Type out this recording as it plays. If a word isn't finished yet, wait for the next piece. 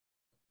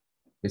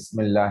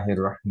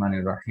Bismillahir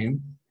Rahmanir Rahim.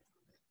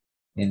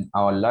 In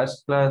our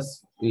last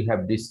class, we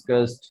have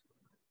discussed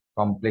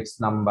complex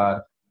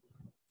number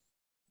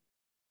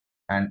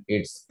and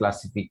its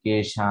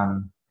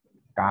classification,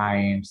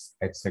 kinds,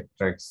 etc.,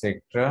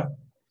 etc.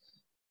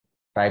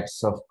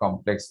 Types of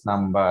complex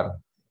number.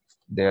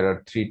 There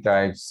are three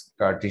types: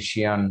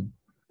 Cartesian,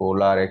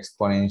 polar,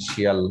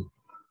 exponential.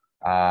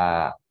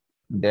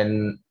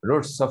 Then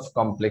roots of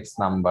complex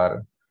number.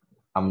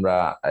 আমরা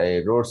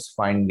roots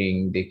finding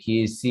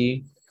দেখিয়েছি.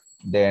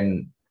 Then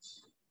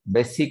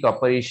basic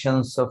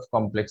operations of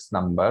complex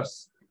numbers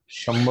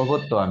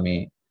সম্ভবত আমি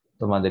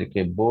তোমাদেরকে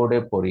বোর্ডে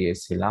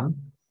পড়িয়েছিলাম,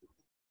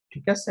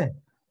 ঠিক আছে?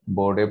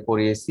 বোর্ডে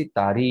পড়িয়েছি,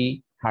 তারই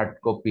হার্ড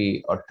কপি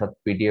অর্থাৎ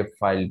পিডিএফ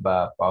ফাইল বা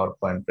পাওয়ার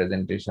পয়েন্ট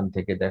প্রেজেন্টেশন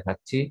থেকে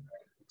দেখাচ্ছি।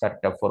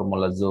 চারটা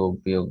ফর্মুলা, যোগ,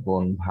 বিয়োগ,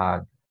 গুণ, ভাগ,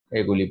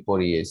 এগুলি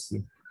পড়িয়েছি।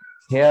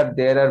 Here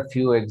there are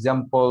few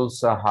examples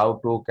how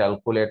to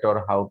calculate or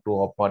how to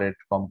operate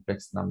complex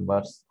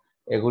numbers.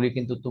 এগুলি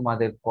কিন্তু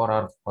তোমাদের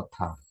করার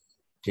কথা,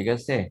 ঠিক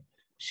আছে?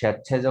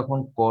 স্বেচ্ছায় যখন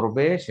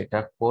করবে সেটা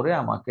করে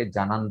আমাকে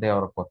জানান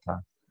দেওয়ার কথা।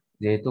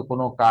 যেহেতু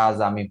কোনো কাজ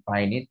আমি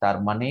পাইনি, তার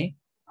মানে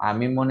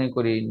আমি মনে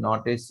করি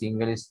not a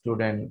single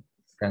student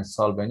can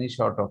solve any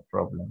sort of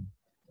problem.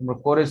 তোমরা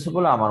করেছো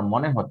বলে আমার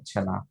মনে হচ্ছে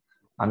না।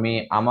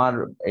 আমার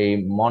এই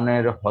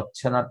মনের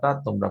হচ্ছে নাটা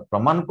তোমরা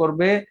প্রমাণ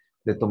করবে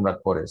যে তোমরা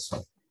করেছো।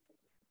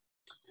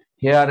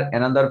 Here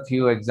another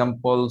few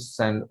examples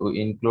and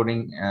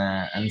including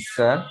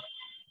answer.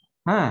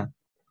 হ্যাঁ,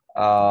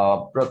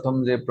 প্রথম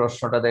যে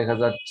প্রশ্নটা দেখা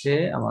যাচ্ছে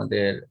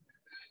আমাদের,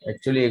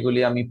 অ্যাকচুয়ালি এগুলি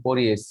আমি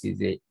পড়িয়েছি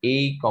যে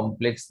এই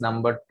কমপ্লেক্স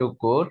নাম্বার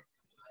টুকুর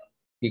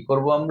কি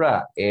করব আমরা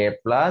a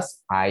প্লাস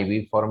আইবি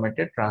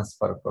ফরম্যাটে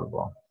ট্রান্সফার করব।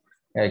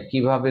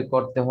 কিভাবে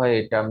করতে হয়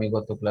এটা আমি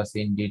গত ক্লাসে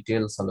ইন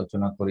ডিটেইলস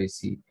আলোচনা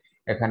করেছি।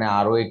 এখানে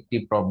আরো একটি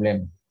প্রবলেম,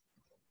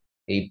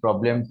 এই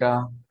প্রবলেমটা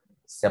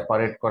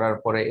সেপারেট করার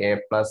পরে a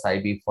প্লাস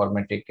আইবি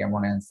ফরম্যাটে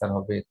কেমন অ্যান্সার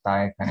হবে তা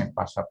এখানে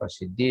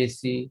পাশাপাশি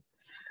দিয়েছি।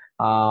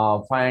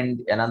 ফাইন্ড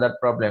অ্যানাদার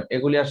প্রবলেম,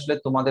 এগুলি আসলে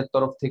তোমাদের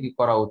তরফ থেকে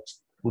করা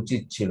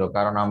উচিত ছিল,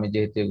 কারণ আমি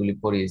যেহেতু এগুলি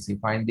পড়িয়েছি।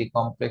 Find the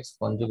complex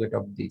conjugate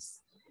of this,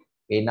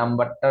 এই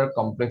নাম্বারটার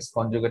কমপ্লেক্স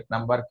কনজুগেট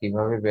নাম্বার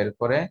কিভাবে বের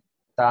করে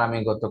তা আমি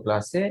গত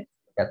ক্লাসে,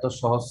 এত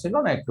সহজ ছিল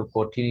না, একটু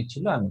কঠিনই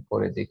ছিল, আমি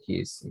করে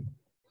দেখিয়েছি।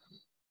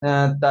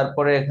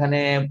 তারপরে এখানে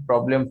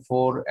প্রবলেম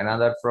 4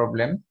 অ্যানাদার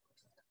প্রবলেম,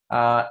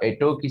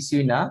 এটাও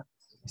কিছুই না,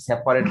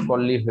 সেপারেট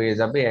করলেই হয়ে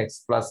যাবে x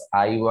plus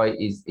iy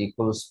is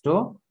equals to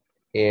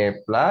a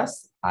plus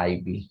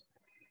ib।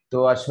 তো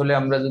আসলে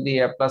আমরা যদি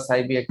a প্লাস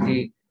ib একটি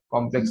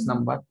কমপ্লেক্স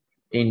নাম্বার,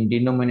 ইন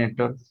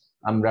ডিনোমিনেটর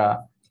আমরা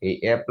এই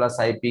a plus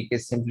ib K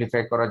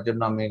simplify করার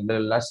জন্য আমি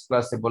লাস্ট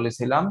ক্লাসে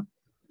বলেছিলাম,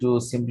 two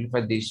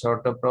simplify this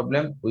short of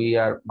problem we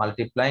are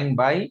multiplying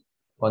by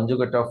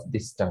conjugate of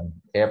this term.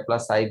 a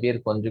plus ib এর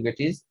conjugate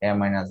is a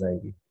minus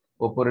ib,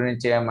 উপরে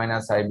নিচে a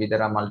মাইনাস ib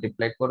দ্বারা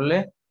multiply করলে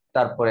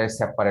তারপরে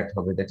সেপারেট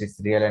হবে, that is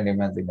real and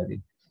imaginary.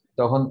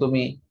 তখন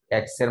তুমি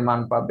x এর মান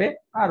পাবে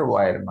আর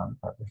y এর মান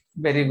পাবে।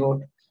 Very good.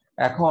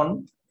 এখন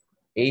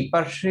এই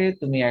পাশে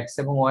তুমি x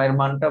এবং y এর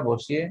মানটা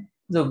বসিয়ে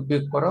যোগ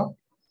বিয়োগ করো,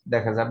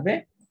 দেখা যাবে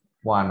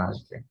 1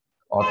 আসবে।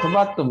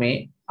 অথবা তুমি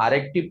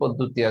আরেকটি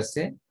পদ্ধতি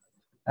আছে,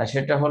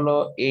 সেটা হলো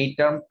এই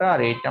টার্মটা আর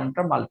এই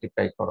টার্মটা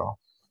মাল্টিপ্লাই করো,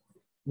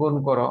 গুণ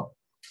করো,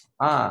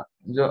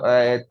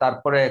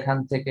 তারপরে এখান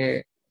থেকে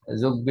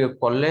যোগ বিয়োগ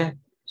করলে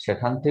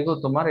সেখান থেকেও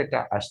তোমার এটা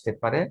আসতে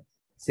পারে।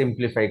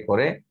 সিম্পলিফাই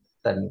করে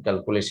তার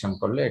ক্যালকুলেশন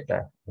করলে এটা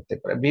হতে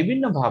পারে।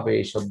 বিভিন্ন ভাবে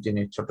এইসব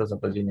জিনিস, ছোট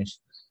ছোট জিনিস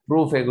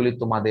প্রুফ, এগুলি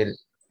তোমাদের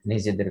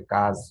নিজেদের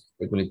কাজ,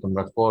 এগুলি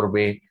তোমরা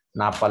করবে,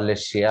 না পারলে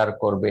শেয়ার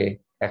করবে,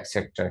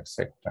 এটসেট্রা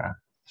এটসেট্রা।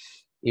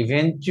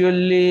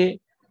 ইভেন্চুয়ালি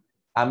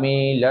আমি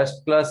লাস্ট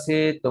ক্লাসে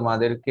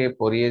তোমাদেরকে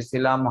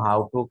পড়িয়েছিলাম how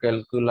to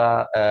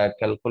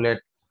calculate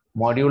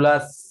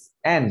modulus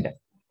and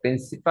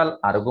principal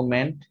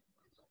argument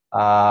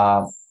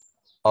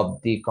of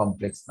the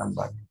complex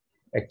number.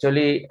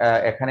 Actually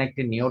এখানে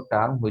একটি new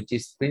term which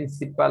is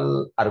principal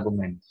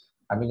argument,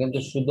 আমি কিন্তু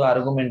শুধু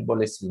আর্গুমেন্ট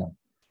বলেছিলাম।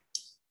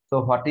 তো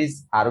what is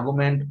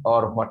argument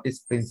or what is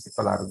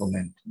principal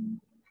argument?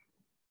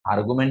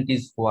 Argument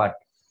is what?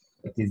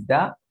 It is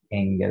the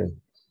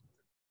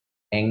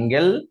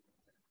angle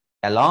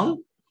along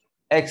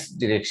x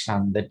direction,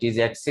 that is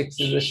x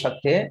axis এর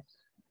সাথে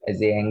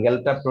যে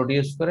অ্যাঙ্গেলটা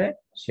প্রডিউস করে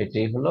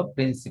সেটাই হলো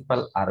প্রিন্সিপাল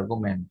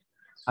আর্গুমেন্ট।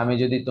 আমি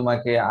যদি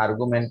তোমাকে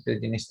আর্গুমেন্টের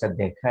জিনিসটা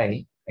দেখাই,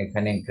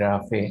 এখানে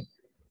গ্রাফে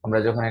আমরা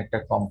যখন একটা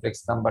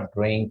কমপ্লেক্স নাম্বার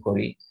ড্রয়িং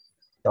করি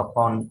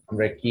তখন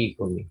আমরা কি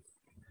করি,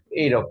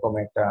 এইরকম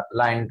একটা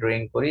লাইন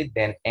ড্রয়িং করি,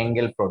 দেন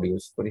অ্যাঙ্গেল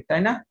প্রডিউস করি,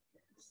 তাই না?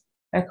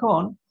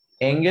 এখন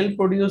অ্যাঙ্গেল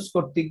প্রডিউস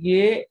করতে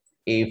গিয়ে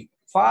এই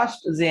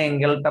ফার্স্ট যে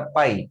অ্যাঙ্গেলটা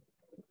পাই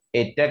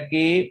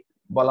এটাকে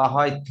বলা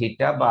হয়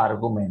থিটা বা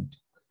আর্গুমেন্ট।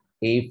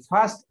 এই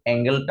ফার্স্ট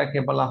অ্যাঙ্গেলটাকে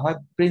বলা হয়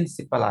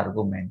প্রিন্সিপাল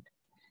আর্গুমেন্ট।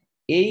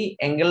 এই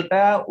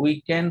অ্যাঙ্গেলটা we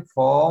can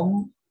form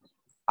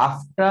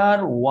after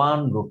one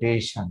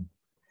rotation.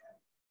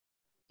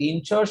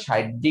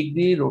 360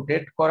 degree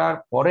rotate করার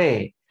পরে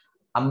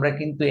আমরা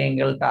কিন্তু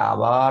অ্যাঙ্গেলটা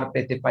আবার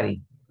পেতে পারি।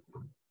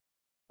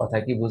 কথা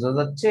কি বোঝা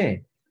যাচ্ছে?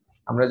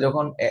 আমরা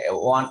যখন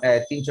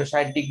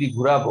 360 ডিগ্রি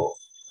ঘুরাবো,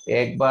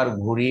 একবার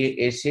ঘুরিয়ে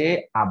এসে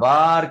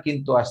আবার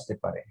কিন্তু আসতে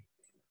পারে,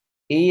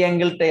 এই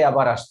অ্যাঙ্গেলটাই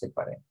আবার আসতে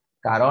পারে,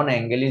 কারণ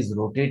অ্যাঙ্গেল ইজ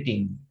রোটেটিং,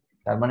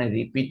 তার মানে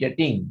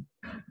রিপিটেটিং।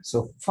 সো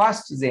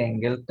ফার্স্ট যে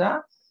অ্যাঙ্গেলটা,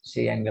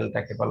 সেই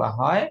অ্যাঙ্গেলটাকে বলা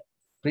হয়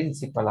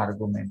প্রিন্সিপাল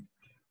আর্গুমেন্ট।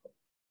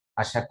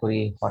 আশা করি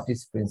হোয়াট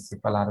ইজ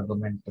প্রিন্সিপাল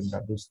আর্গুমেন্ট তোমরা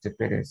বুঝতে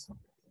পেরেছো।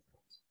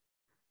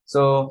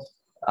 সো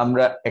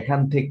আমরা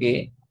এখান থেকে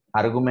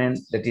আর্গুমেন্ট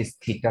দ্যাট ইজ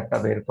থিটাটা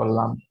বের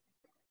করলাম,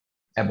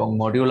 এবং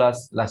মডিউলাস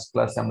লাস্ট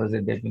ক্লাসে আমরা যে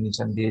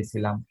ডেফিনিশন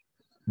দিয়েছিলাম,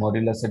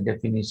 মডিউলাসের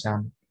definition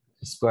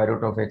square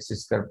root of x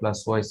square plus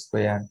Y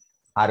square,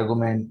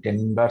 argument ten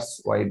inverse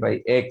Y by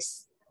x,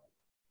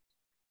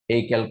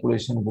 এই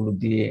ক্যালকুলেশন গুলো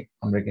দিয়ে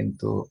আমরা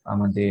কিন্তু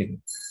আমাদের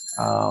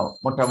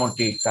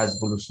মোটামুটি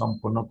কাজগুলো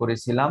সম্পূর্ণ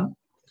করেছিলাম।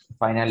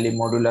 ফাইনালি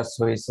মডুলাস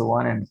হয়েছে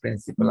 1 এন্ড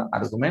প্রিন্সিপাল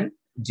আর্গুমেন্ট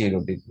 0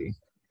 ডিগ্রি।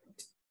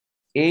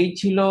 এই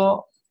ছিল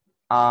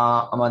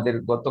আমাদের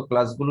গত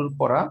ক্লাসগুলোর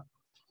পড়া।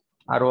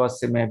 আরো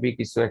আছে মেবি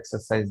কিছু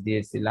এক্সারসাইজ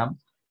দিয়েছিলাম,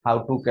 how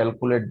to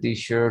calculate the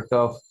share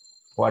of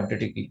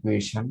quadratic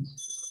equation.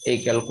 এই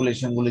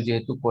ক্যালকুলেশন গুলো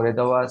যেহেতু করে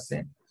দেওয়া আছে,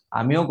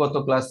 আমিও গত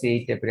ক্লাসে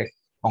এই টাইপের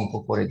অঙ্ক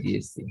করে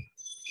দিয়েছি,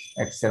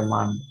 এক্স এর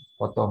মান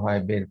কত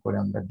হয় বের করে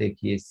আমরা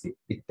দেখিয়েছি,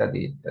 ইত্যাদি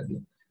ইত্যাদি।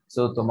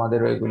 সো তোমাদের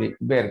ওইগুলি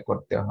বের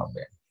করতে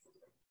হবে।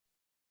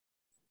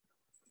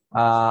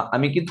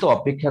 আমি কিন্তু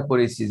অপেক্ষা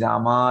করেছি যে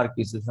আমার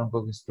কিছু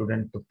সংখ্যক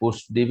স্টুডেন্ট তো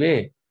পোস্ট দিবে।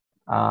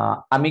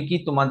 আমি কি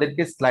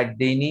তোমাদেরকে স্লাইড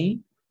দেইনি?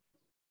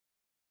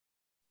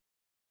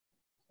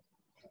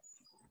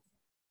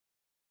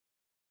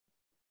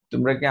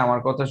 তোমরা কি আমার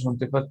কথা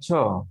শুনতে পাচ্ছ?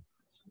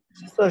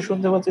 স্যার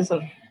শুনতে পাচ্ছি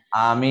স্যার।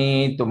 আমি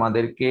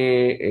তোমাদেরকে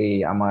এই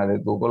আমার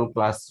গুগল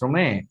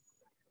ক্লাসরুমে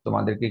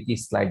তোমাদেরকে কি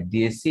স্লাইড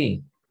দিয়েছি?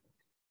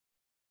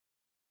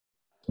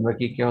 তোমরা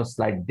কি কেউ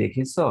স্লাইড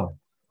দেখেছো?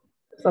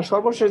 স্যার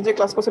সর্বশেষ যে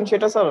ক্লাস করছেন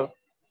সেটা স্যার?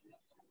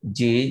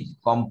 জি,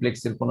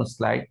 কমপ্লেক্সের কোন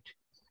স্লাইড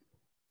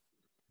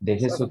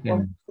দেখেছো কেন?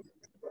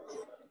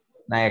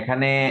 না,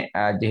 এখানে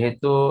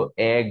যেহেতু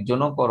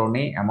একজনও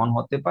করনি, এমন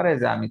হতে পারে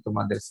যে আমি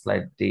তোমাদের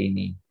স্লাইড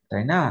দেইনি,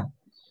 তাই না?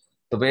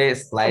 তবে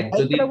স্লাইড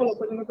যদি,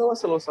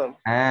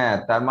 হ্যাঁ,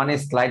 তার মানে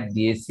স্লাইড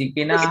দিয়েছি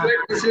কিনা।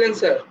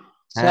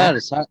 হ্যাঁ,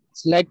 স্যার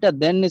স্লাইডটা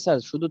দেননি স্যার,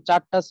 শুধু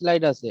 4টা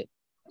স্লাইড আছে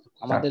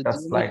আমাদের 4টা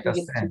স্লাইড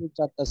জিওমেট্রিক আছে। শুধু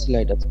 4টা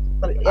স্লাইড আছে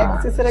স্যার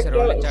এক্সিসের একটা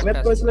ম্যাথ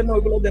করেছিলেন,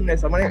 ওইগুলো দেন নাই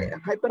স্যার, মানে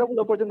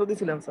হাইপারবোলা পর্যন্ত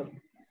দিছিলেন স্যার।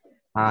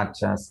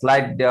 আচ্ছা,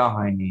 স্লাইড দেওয়া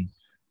হয়নি।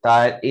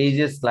 তাই এই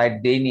যে স্লাইড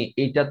দেইনি,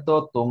 এটা তো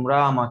তোমরা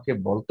আমাকে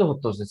বলতে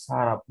হতো যে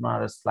স্যার আপনার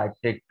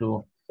স্লাইডটা একটু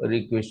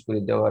রিকোয়েস্ট করে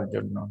দেওয়ার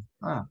জন্য।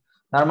 হ্যাঁ,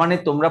 তার মানে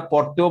তোমরা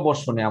পড়তেও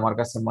বসোনি আমার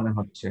কাছে মনে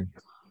হচ্ছে।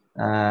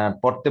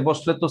 পড়তে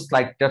বসলে তো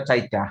স্লাইডটা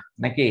চাইতা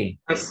নাকি?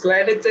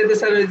 স্লাইডের চাইতে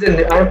স্যার ওই যে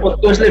আমরা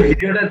পড়তে বসলে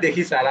ভিডিওটা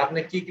দেখি স্যার, আপনি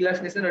কি ক্লাস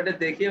নিছেন ওটা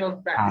দেখি এবং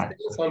প্র্যাকটিস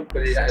থেকে সলভ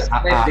করি।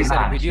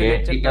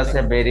 ঠিক আছে,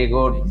 ভেরি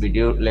গুড,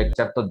 ভিডিও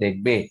লেকচার তো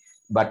দেখবে,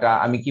 বাট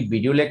আমি কি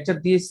ভিডিও লেকচার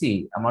দিয়েছি?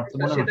 আমার তো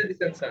মনে হয় সেটা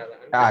দিতেন স্যার।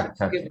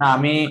 আচ্ছা, না,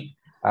 আমি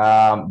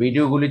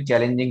ভিডিওগুলি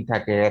চ্যালেঞ্জিং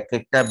থাকে, এক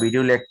একটা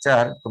ভিডিও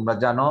লেকচার তোমরা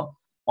জানো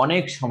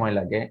অনেক সময়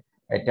লাগে।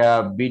 এটা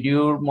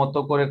ভিডিওর মতো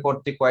করে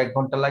করতে কয়েক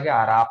ঘন্টা লাগে,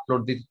 আর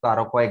আপলোড দিতে তো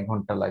আরো কয়েক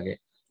ঘন্টা লাগে।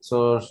 সো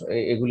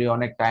এগুলি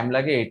অনেক টাইম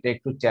লাগে, এটা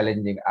একটু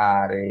চ্যালেঞ্জিং।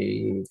 আর এই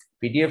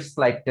পিডিএফ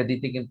স্লাইডটা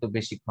দিতে কিন্তু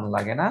বেশিক্ষণ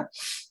লাগে না,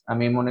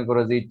 আমি মনে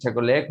করো যে ইচ্ছা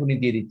করলে এখনই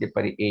দিয়ে দিতে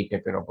পারি, এই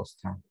টাইপের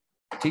অবস্থা।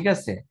 ঠিক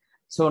আছে,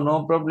 সো নো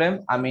প্রবলেম।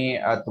 আমি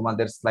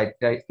তোমাদের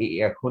স্লাইডটা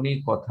এখনই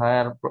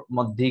কথার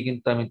মধ্যেই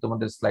কিন্তু আমি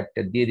তোমাদের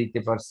স্লাইডটা দিয়ে দিতে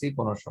পারছি,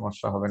 কোনো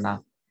সমস্যা হবে না।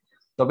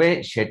 তবে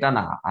সেটা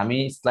না, আমি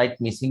স্লাইড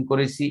মিসিং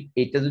করেছি,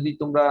 এটা যদি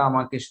তোমরা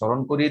আমাকে স্মরণ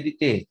করিয়ে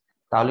দিতে,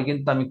 তাহলে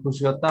কিন্তু আমি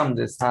খুশি হতাম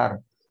যে স্যার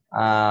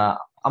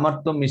আমার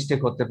তো মিস্টেক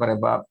হতে পারে,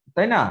 বা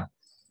তাই না?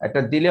 এটা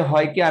দিলে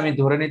হয় কি, আমি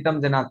ধরে নিতাম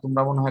যে না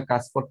তোমরা মনে হয়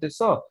কাজ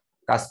করতেছো,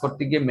 কাজ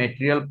করতে গিয়ে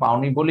মেটেরিয়াল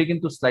পাওনি বলে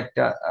কিন্তু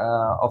স্লাইডটা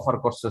অফার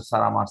করছো,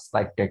 স্যার আমার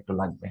স্লাইডটা একটু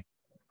লাগবে,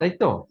 তাই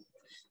তো?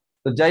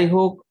 তো যাই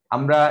হোক,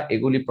 আমরা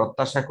এগুলি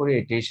প্রত্যাশা করি,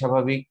 এটাই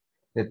স্বাভাবিক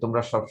যে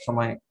তোমরা সব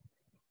সময়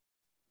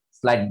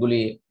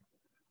স্লাইডগুলি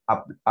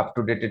আপ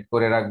টু ডেটেড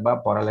করে রাখবা,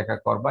 পড়ালেখা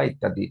করবা,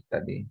 ইত্যাদি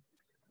ইত্যাদি।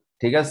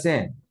 ঠিক আছে,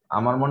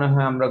 আমার মনে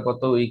হয় আমরা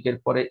গত উইকের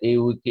পরে এই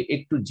উইকে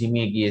একটু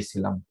ঝিমিয়ে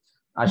গিয়েছিলাম,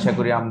 আশা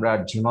করি আমরা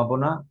আর ঝিমাবো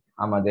না,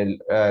 আমাদের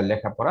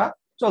লেখাপড়া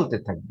চলতে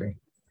থাকবে।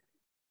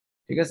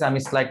 ঠিক আছে, আমি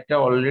স্লাইডটা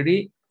অলরেডি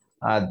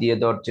দিয়ে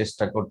দেওয়ার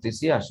চেষ্টা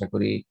করতেছি, আশা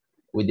করি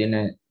উইদিন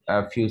এ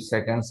ফিউ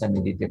সেকেন্ডস আমি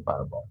দিতে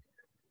পারবো।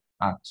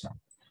 আচ্ছা,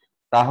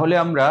 তাহলে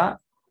আমরা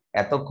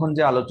এতক্ষণ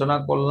যে আলোচনা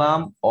করলাম,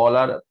 all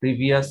R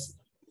previous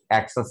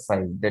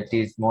exercise, that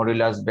is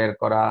modulus বের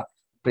করা,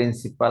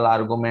 প্রিন্সিপাল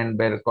আর্গুমেন্ট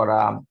বের করা,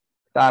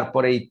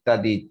 তারপরে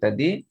ইত্যাদি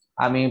ইত্যাদি।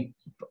 আমি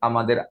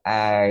আমাদের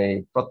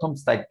প্রথম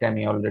স্লাইডটা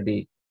আমি অলরেডি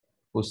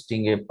পোস্টিং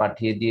এ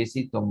পাঠিয়ে দিয়েছি,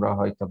 তোমরা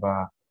হয়তো বা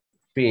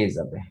পেয়ে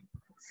যাবে।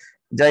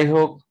 যাই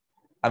হোক,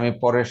 আমি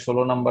পরের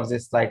 16 নম্বর যে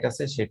স্লাইড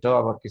আছে সেটাও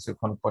আবার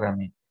কিছুক্ষণ পরে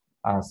আমি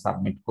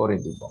সাবমিট করে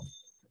দিব।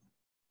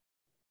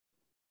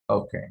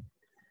 ওকে,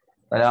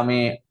 তাহলে আমি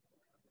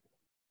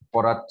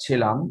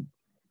পড়াচ্ছিলাম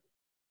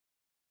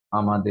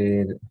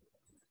আমাদের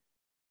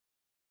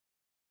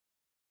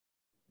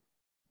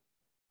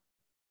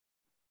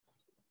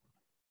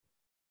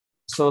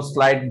সো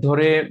স্লাইড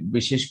ধরে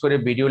বিশেষ করে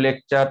ভিডিও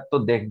লেকচার তো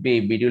দেখবেই,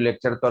 ভিডিও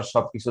লেকচার তো আর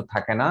সবকিছু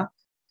থাকে না,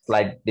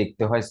 স্লাইড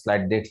দেখতে হয়,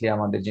 স্লাইড দেখলে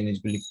আমাদের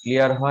জিনিসগুলি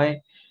ক্লিয়ার হয়।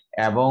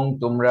 এবং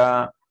তোমরা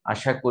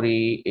আশা করি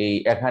এই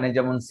এখানে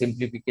যেমন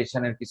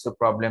সিম্পলিফিকেশনের কিছু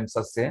প্রবলেমস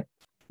আছে,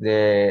 যে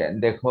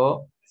দেখো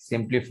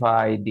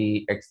সিম্পলিফাই দি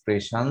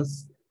এক্সপ্রেশনস,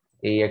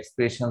 এই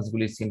এক্সপ্রেশনস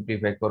গুলি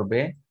সিম্পলিফাই করবে।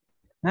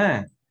 হ্যাঁ,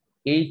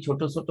 এই ছোট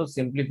ছোট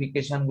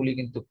সিম্পলিফিকেশন গুলি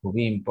কিন্তু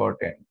খুবই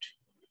ইম্পর্টেন্ট।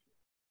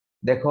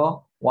 দেখো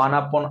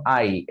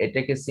 1/i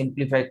এটাকে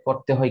সিম্পলিফাই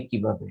করতে হয়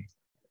কিভাবে,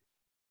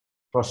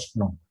 প্রশ্ন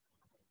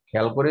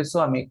খেয়াল করেছো,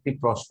 আমি একটি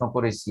প্রশ্ন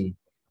করেছি,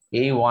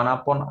 এই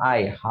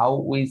 1/i how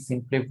we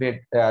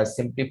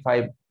simplify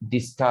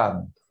this term,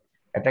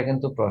 এটা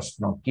কিন্তু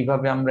প্রশ্ন,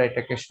 কিভাবে আমরা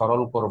এটাকে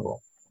সরল করব,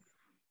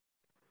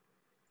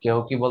 কেউ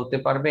কি বলতে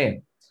পারবে?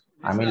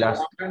 আমি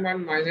লাস্ট,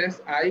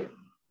 -i,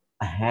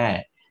 হ্যাঁ,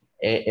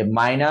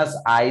 মাইনাস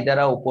আই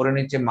দ্বারা উপরে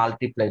নিচে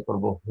মাল্টিপ্লাই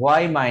করব।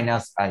 হোয়াই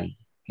মাইনাস আই,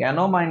 কেন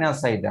মাইনাস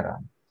আই দ্বারা,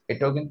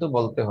 এটাও কিন্তু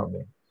বলতে হবে।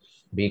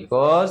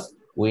 Because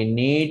we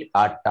need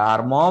a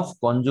term of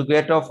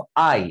conjugate of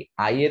I,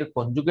 I এর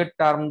কনজুগেট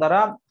টার্ম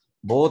দ্বারা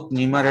বোথ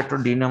নিউমারেটর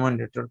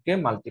ডিনোমিনেটর কে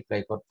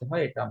মাল্টিপ্লাই করতে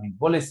হয়, এটা আমি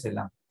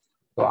বলেছিলাম।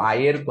 তো আই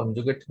এর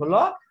কনজুগেট হলো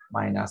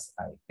মাইনাস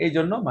আই, এই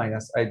জন্য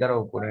মাইনাস আই দ্বারা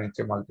উপরে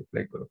নিচে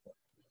মাল্টিপ্লাই করব।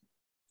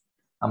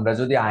 আমরা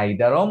যদি আই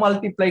দ্বারাও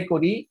মাল্টিপ্লাই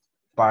করি,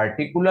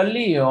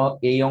 পার্টিকুলারলি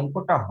এই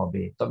অঙ্কটা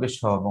হবে, তবে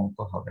সব অঙ্ক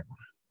হবে না,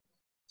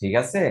 ঠিক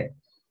আছে?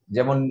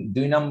 যেমন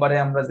 2 নম্বরে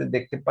আমরা যে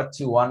দেখতে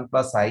পাচ্ছি 1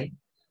 + i,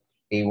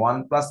 এই 1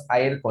 +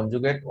 i এর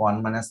কনজুগেট 1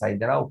 - i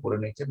দ্বারা উপরে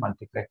নিচে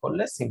মাল্টিপ্লাই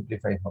করলে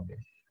সিম্পলিফাই হবে।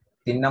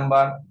 3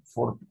 নাম্বার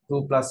 2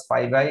 +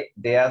 5i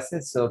দেয়া আছে,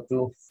 সো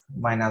 2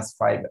 -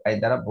 5i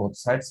দ্বারা বোথ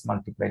সাইডস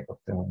মাল্টিপ্লাই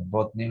করতে হবে,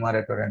 both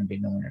numerator and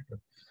denominator.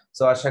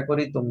 So আশা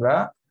করি তোমরা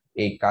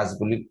এই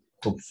কাজগুলি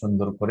খুব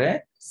সুন্দর করে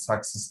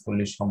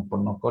সাকসেসফুলি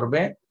সম্পন্ন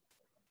করবে।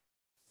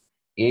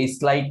 এই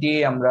স্লাইডে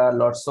আমরা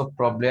লটস অফ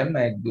প্রবলেম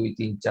 1 2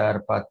 3 4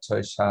 5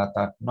 6 7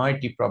 8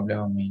 9টি প্রবলেম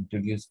আমি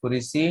ইন্ট্রোডিউস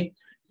করেছি।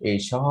 এই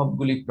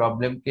সবগুলি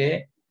প্রবলেমকে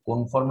কোন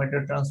ফরম্যাটে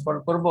ট্রান্সফার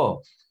করব?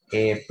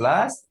 a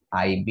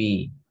 + ib,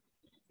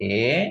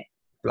 a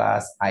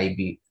 + ib।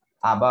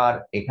 আবার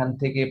এখান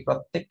থেকে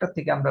প্রত্যেকটা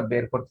থেকে আমরা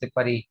বের করতে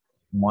পারি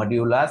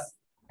modulus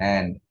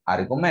and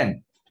argument,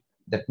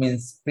 that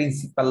means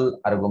principal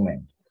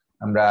argument.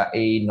 আমরা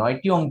এই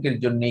 9টি অঙ্কের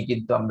জন্যই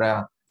কিন্তু আমরা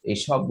এই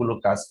সবগুলো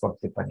কাজ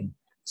করতে পারি।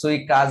 সো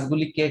এই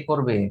কাজগুলি কে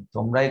করবে?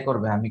 তোমরাই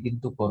করবে, আমি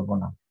কিন্তু করব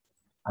না।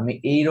 আমি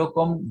এই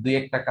রকম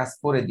 2-1টা কাজ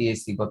করে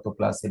দিয়েছি গত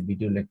ক্লাসে,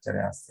 ভিডিও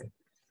লেকচারে আছে।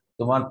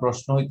 তোমার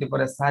প্রশ্ন হইতে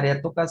পারে, স্যার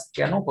এত কাজ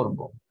কেন করব?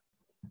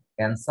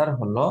 অ্যান্সার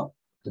হলো,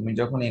 তুমি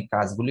যখন এই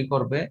কাজগুলি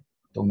করবে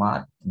তোমার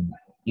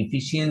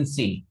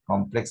ইফিসিয়েন্সি,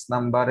 কমপ্লেক্স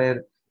নাম্বারের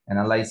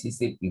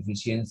অ্যানালাইসিসের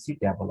ইফিসিয়েন্সি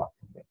ডেভেলপ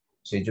হবে,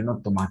 সেই জন্য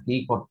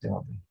তোমাকেই করতে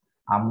হবে।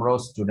 আমরাও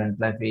স্টুডেন্ট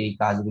লাইফে এই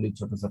কাজগুলি,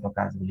 ছোট ছোট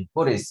কাজগুলি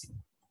করেছি,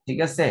 ঠিক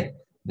আছে?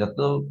 যত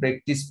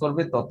প্র্যাকটিস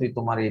করবে ততই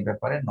তোমার এই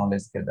ব্যাপারে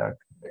নলেজ গেদার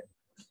হবে।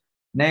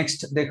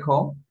 নেক্সট দেখো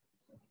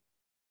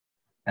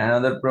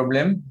another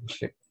প্রবলেম,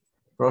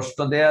 প্রশ্ন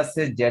দেয়া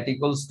আছে z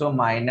 =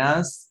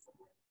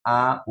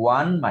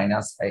 -1 -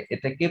 i,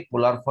 এটাকে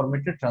পোলার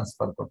ফরম্যাটে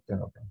ট্রান্সফার করতে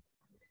হবে।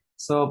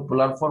 সো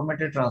পোলার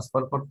ফরম্যাটে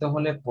ট্রান্সফার করতে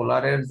হলে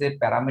পোলারের যে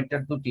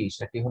প্যারামিটার দুটি,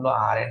 সেটি হলো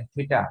r এন্ড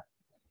থিটা,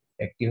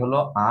 একটি হলো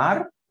r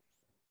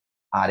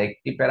আর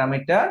একটি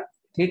প্যারামিটার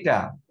থিটা।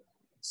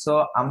 সো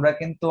আমরা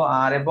কিন্তু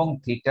r এবং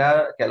থিটার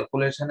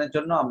ক্যালকুলেশনের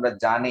জন্য আমরা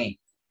জানি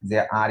যে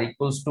r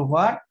 =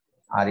 what,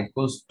 r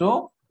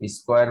 =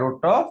 square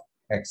root of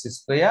x²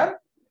 +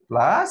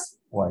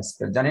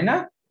 y², জানি না?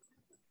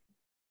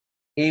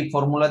 এই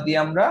ফর্মুলা দিয়ে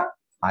আমরা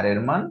r এর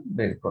মান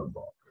বের করব।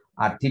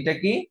 আর থিটা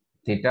কি?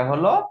 থিটা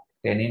হলো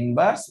tan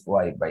ইনভার্স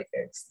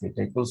y/x,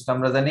 থিটা =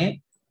 আমরা জানি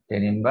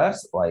tan ইনভার্স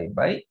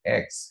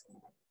y/x।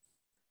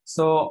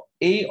 সো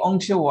এই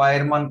অংশে y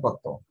এর মান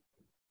কত?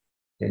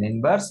 tan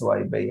ইনভার্স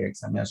y/x,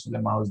 আমি আসলে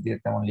মাউস দিয়ে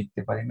তেমন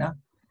লিখতে পারি না,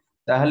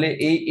 তাহলে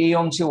এই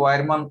অংশে y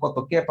এর মান কত,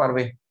 কে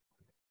পারবে?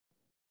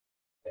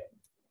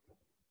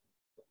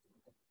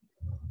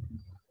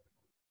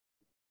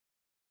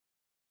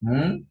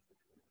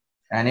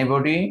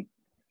 এনিবডি?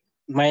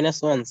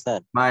 -1 স্যার।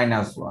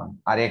 -1।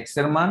 আর x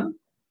এর মান?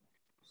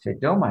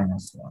 সেটাও -1।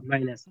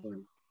 -1।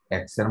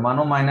 x এর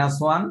মানও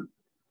 -1,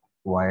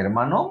 y এর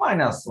মানও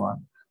 -1।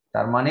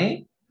 তার মানে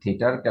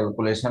থিটার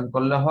ক্যালকুলেশন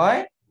করলে হয়,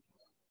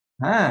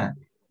 হ্যাঁ,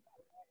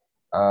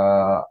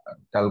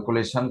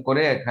 ক্যালকুলেশন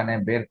করে এখানে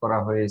বের করা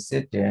হয়েছে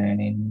tan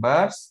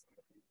ইনভার্স,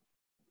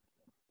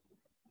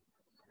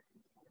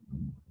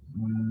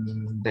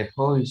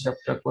 দেখো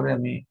হিসাবটা করে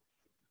আমি,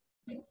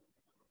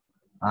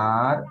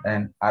 আর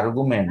and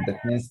argument, that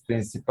means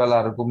principal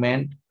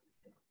argument,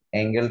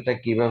 অ্যাঙ্গেলটা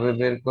কিভাবে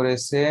বের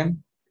করেছে,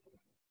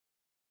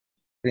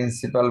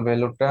 প্রিন্সিপাল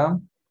ভ্যালুটা,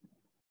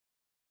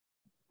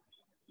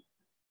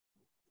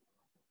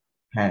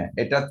 হ্যাঁ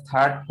এটা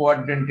থার্ড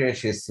কোয়াড্রেন্টে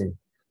এসেছে।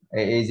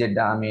 এই যে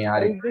আমি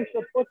আর,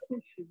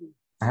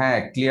 হ্যাঁ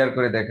ক্লিয়ার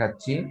করে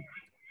দেখাচ্ছি।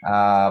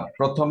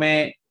 প্রথমে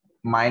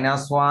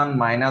 -1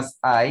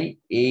 - i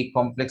এই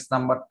কমপ্লেক্স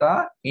নাম্বারটা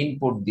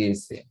ইনপুট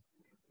দিয়েছে,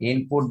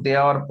 ইনপুট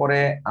দেওয়ার পরে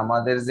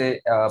আমাদের যে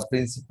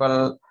প্রিন্সিপাল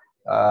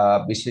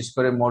বিশেষ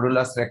করে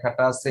মডুলাস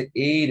রেখাটা আছে,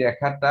 এই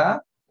রেখাটা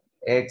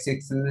এক্স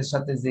এক্সিসের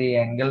সাথে যে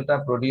অ্যাঙ্গেলটা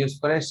প্রডিউস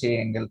করে সেই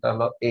অ্যাঙ্গেলটা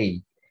হলো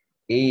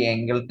এই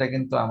অ্যাঙ্গেলটা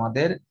কিন্তু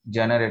আমাদের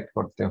জেনারেট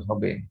করতে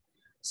হবে।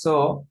 সো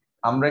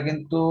আমরা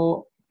কিন্তু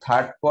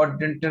থার্ড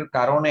কোয়াড্রেন্টের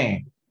কারণে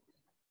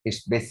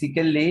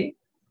বেসিক্যালি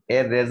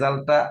এর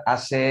রেজাল্টটা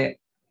আসে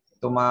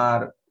তোমার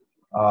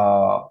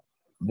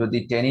যদি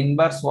ten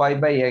inverse Y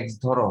by x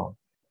ধরো,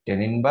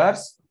 ten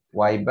inverse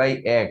Y by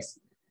x,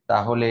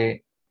 তাহলে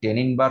টেন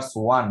ইনভার্স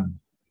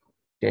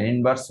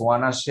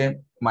ওয়ান আসে,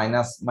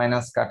 মাইনাস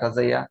মাইনাস কাটা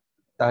যাইয়া,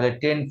 তাহলে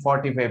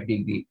 1045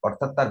 ডিগ্রি,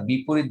 অর্থাৎ তার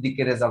বিপরীত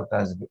দিকে রেজাল্ট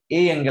আসবে,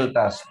 এই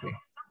অ্যাঙ্গেলটা আসবে।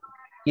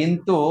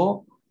 কিন্তু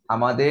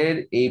আমাদের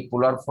এই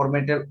পোলার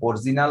ফরম্যাটের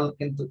অরিজিনাল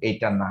কিন্তু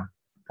এইটা না,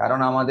 কারণ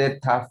আমাদের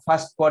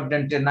ফার্স্ট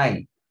কোয়াড্রেন্টে নাই,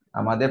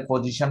 আমাদের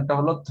পজিশনটা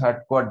হলো থার্ড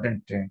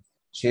কোয়াড্রেন্টে।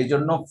 সেই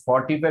জন্য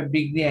 45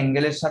 ডিগ্রি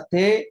অ্যাঙ্গেলের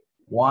সাথে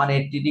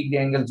 180 ডিগ্রি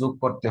অ্যাঙ্গেল যোগ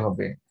করতে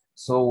হবে।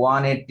 সো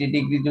 180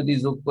 ডিগ্রি যদি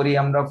যোগ করি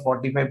আমরা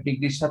 45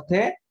 ডিগ্রির সাথে,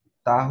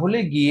 তাহলে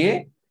গিয়ে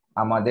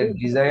আমাদের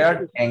ডিজায়ার্ড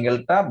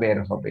অ্যাঙ্গেলটা বের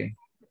হবে।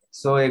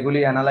 সো এগুলি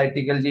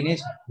অ্যানালাইটিক্যাল জিনিস।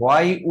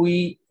 Why we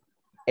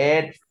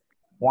add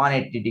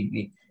 180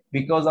 degree,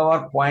 because our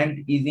point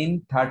is in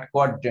third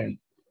quadrant.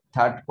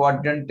 Third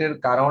কোয়াড্রেন্টের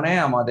কারণে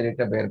আমাদের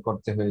এটা বের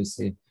করতে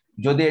হয়েছে।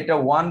 যদি এটা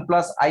 1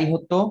 প্লাস আই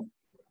হতো,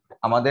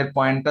 আমাদের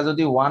পয়েন্টটা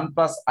যদি 1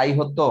 প্লাস আই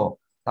হতো,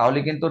 তাহলে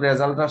কিন্তু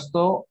রেজাল্ট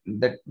আসতো,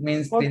 দ্যাট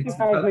মিন্স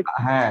প্রিন্সিপাল,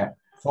 হ্যাঁ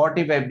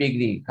 45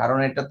 ডিগ্রি, কারণ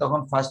এটা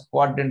তখন ফার্স্ট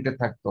কোয়াড্রেন্টে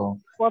থাকতো।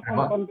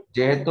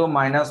 যেহেতু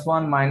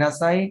 -1 minus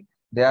I,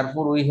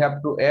 therefore we have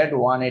to add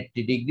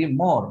 180 degree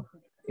মোর,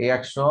 এই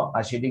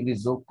 180 ডিগ্রি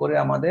যোগ করে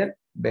আমাদের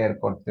বের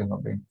করতে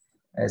হবে।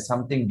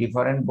 সামথিং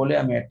ডিফারেন্ট বলে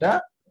আমি এটা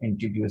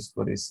ইন্ট্রোডিউস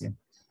করেছি।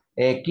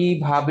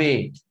 একইভাবে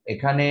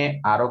এখানে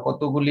আরো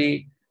কতগুলি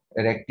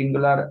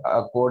রেক্টেঙ্গুলার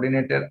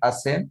কোঅর্ডিনেটর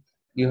আছে।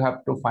 You have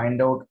to find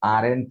out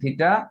r and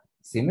theta.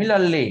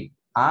 Similarly,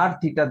 r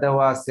theta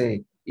দেওয়া আছে,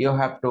 you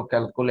have to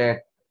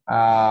calculate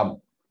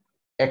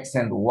x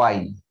and y,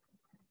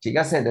 ঠিক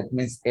আছে, that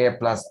means a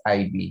plus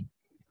ib.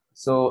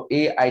 So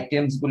এই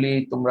আইটেমস গুলি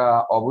তোমরা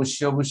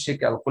অবশ্যই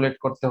ক্যালকুলেট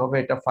করতে হবে।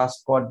 এটা ফার্স্ট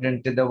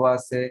কোয়াড্রেন্টে দেওয়া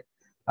আছে,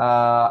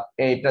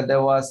 এটা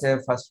দেওয়া আছে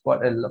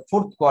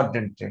ফোর্থ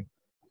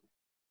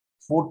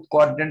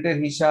কোয়াড্রেন্টের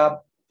হিসাব,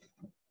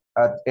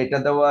 এটা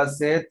দেওয়া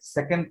আছে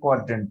সেকেন্ড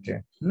কোয়াড্রেন্টে,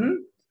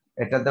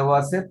 এটা দেওয়া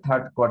আছে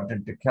থার্ড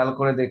কোয়াড্রেন্টে। খেয়াল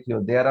করে দেখিও,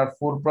 দেয়ার আর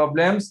 4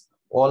 problems,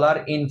 all R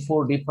in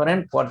 4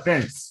 different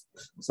কোয়াড্রেন্টস।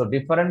 So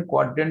different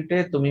কোয়াড্রেন্টে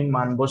তুমি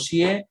মান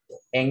বসিয়ে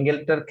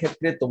অ্যাঙ্গেলটার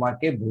ক্ষেত্রে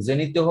তোমাকে বুঝে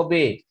নিতে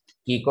হবে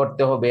কি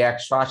করতে হবে,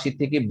 180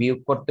 থেকে বিয়োগ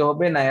করতে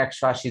হবে না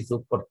 180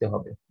 যোগ করতে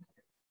হবে।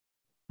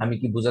 আমি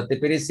কি বুঝাতে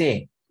পেরেছি?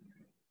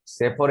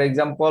 সে ফর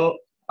এক্সাম্পল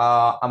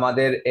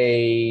আমাদের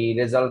এই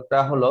রেজাল্টটা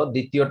হলো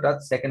দ্বিতীয়টা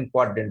সেকেন্ড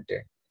কোয়াড্রেন্টে,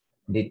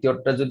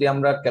 দ্বিতীয়টা যদি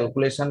আমরা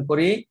ক্যালকুলেশন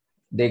করি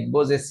দেখবো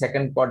যে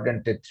second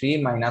কোয়াড্রেন্টে 3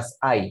 minus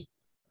I.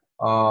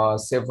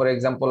 Say for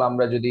example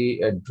আমরা যদি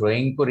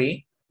ড্রয়িং করি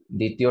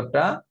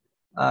দ্বিতীয়টা,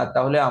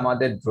 তাহলে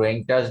আমাদের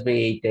ড্রয়িংটা আসবে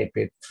এই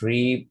টাইপের,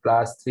 3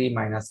 প্লাস 3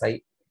 মাইনাস আই,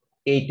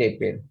 এই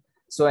টাইপের।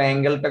 সো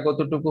অ্যাঙ্গেলটা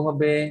কতটুকু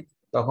হবে?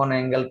 তখন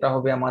অ্যাঙ্গেলটা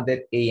হবে আমাদের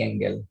এই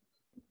অ্যাঙ্গেল,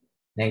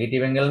 নেগেটিভ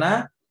অ্যাঙ্গেল না?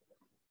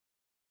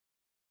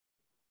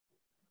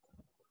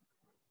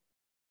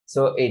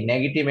 সো এই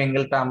নেগেটিভ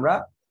অ্যাঙ্গেলটা আমরা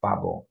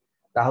পাবো।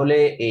 তাহলে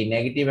এই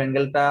নেগেটিভ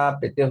অ্যাঙ্গেলটা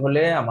পেতে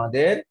হলে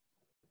আমাদের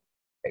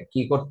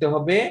কি করতে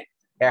হবে?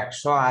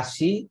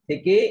 180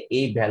 থেকে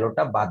এই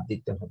ভ্যালুটা বাদ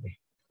দিতে হবে,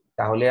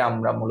 তাহলে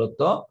আমরা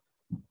মূলত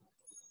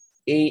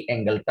এই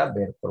অ্যাঙ্গেলটা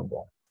বের করব।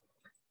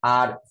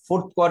 আর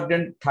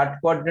থার্ড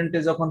কোয়াড্রেন্টে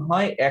যখন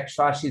হয়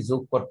 180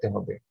 যোগ করতে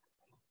হবে।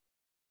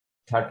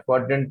 থার্ড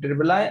কোয়াড্রেন্টের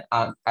বেলায়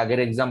আগের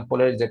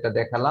এক্সাম্পলে যেটা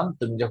দেখালাম,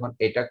 তুমি যখন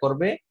এটা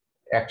করবে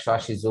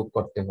 180 যোগ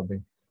করতে হবে।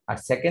 আর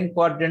সেকেন্ড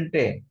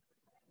কোয়াড্রেন্টে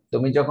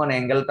তুমি যখন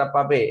অ্যাঙ্গেলটা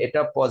পাবে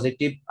এটা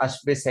পজিটিভ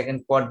আসবে সেকেন্ড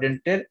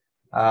কোয়াড্রেন্টের,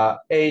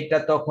 এইটা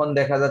তখন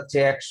দেখা যাচ্ছে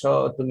 100,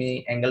 তুমি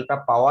অ্যাঙ্গেলটা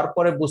পাওয়ার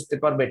পরে বুঝতে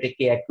পারবে এটা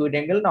কি অ্যাকিউট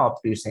অ্যাঙ্গেল না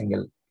অবটিউস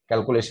অ্যাঙ্গেল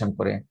ক্যালকুলেশন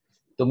করে।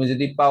 তুমি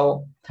যদি পাও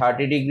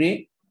 30 ডিগ্রি,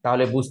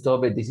 তাহলে বুঝতে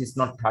হবে this is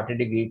not 30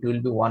 degree, it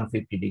will be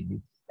 150 degree,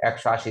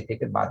 180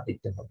 থেকে বাদ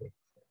দিতে হবে।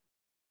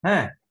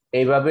 হ্যাঁ,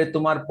 এইভাবে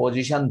তোমার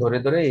পজিশন ধরে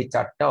ধরে এই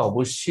চারটা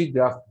অবশ্যই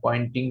গ্রাফ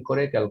পয়েন্টিং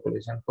করে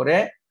ক্যালকুলেশন করে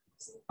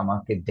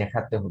আমাকে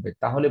দেখাতে হবে,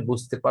 তাহলে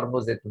বুঝতে পারবো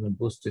যে তুমি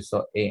বুঝতেছো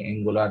এই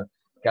অ্যাঙ্গুলার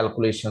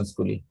ক্যালকুলেশনস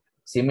গুলি।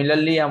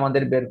 সিমিলারলি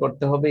আমাদের বের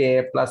করতে হবে a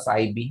প্লাস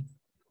আইবি,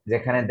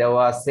 যেখানে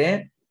দেওয়া আছে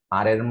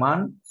আর এর মান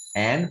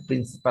and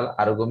principal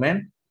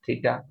argument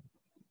theta.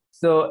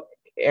 So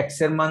x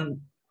এর মান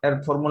এর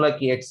ফর্মুলা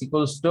কি? x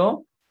equals to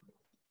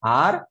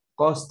R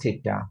cos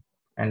theta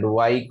and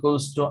y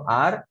equals to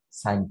R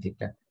sin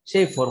theta.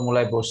 সেই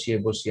ফর্মুলায়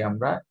বসিয়ে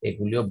আমরা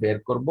এগুলিও বের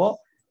করব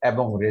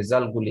এবং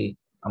রেজাল্ট গুলি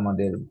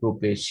আমাদের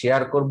গ্রুপে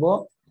শেয়ার করব,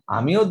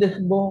 আমিও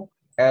দেখব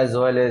অ্যাজ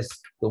ওয়েল এজ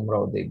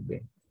তোমরাও দেখবে।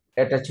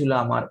 এটা ছিল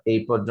আমার এই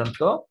পর্যন্ত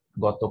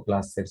গত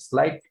ক্লাসের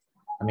স্লাইড,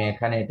 আমি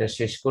এখানে এটা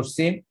শেষ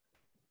করছি।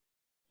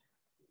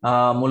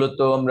 মূলত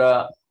আমরা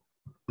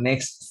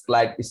নেক্সট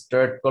স্লাইড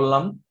স্টার্ট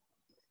করলাম,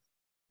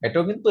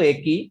 এটাও কিন্তু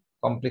একই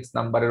কমপ্লেক্স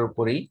নাম্বারের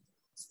উপরেই,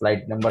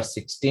 স্লাইড নাম্বার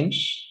 16।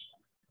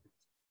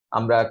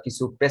 আমরা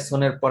কিছু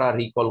পেছনের পড়া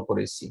রিকল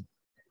করেছি।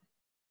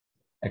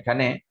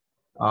 এখানে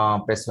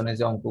পেছনে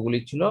যে অঙ্কগুলি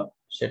ছিল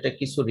সেটা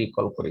কিছু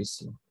রিকল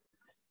করেছি।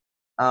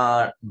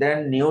 দেন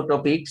নিউ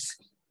টপিকস,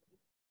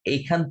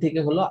 এইখান থেকে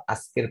হলো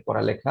আজকের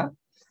পড়ালেখা।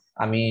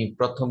 আমি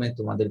প্রথমে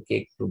তোমাদেরকে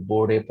একটু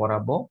বোর্ডে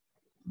পড়াবো,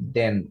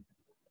 দেন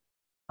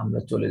আমরা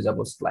চলে যাব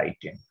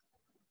স্লাইডে।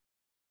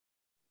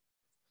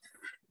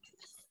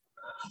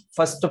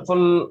 First of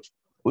all,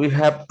 we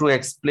have to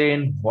explain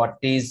what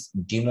is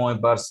de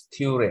Moivre's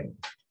theorem.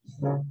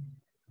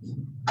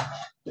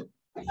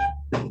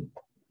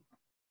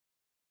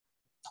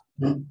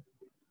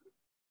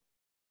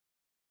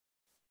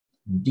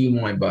 De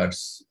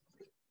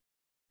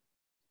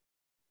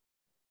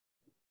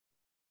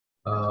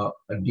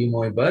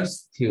Moivre's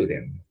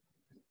theorem.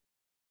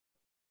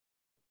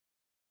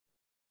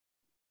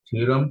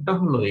 থিওরামটা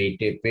হলো এই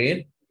টাইপের,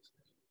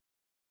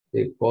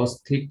 cos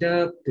theta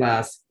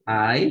plus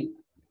I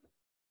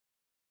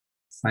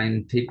sin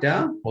theta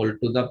whole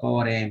to the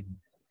power m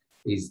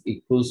is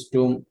equals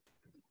to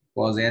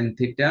cos n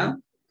theta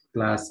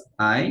plus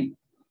I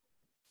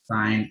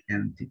sin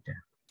n theta.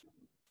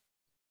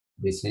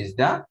 This is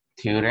the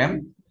theorem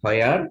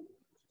where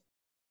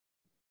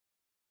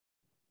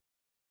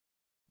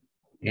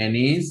n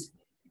is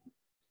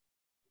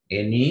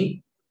any,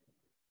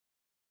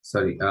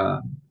 sorry,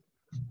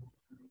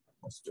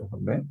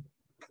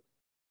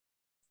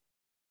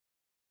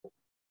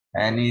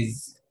 n is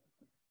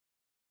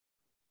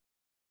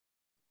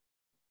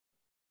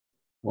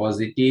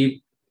positive,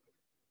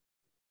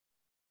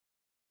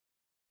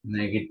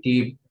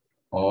 negative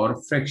or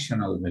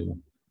fractional value.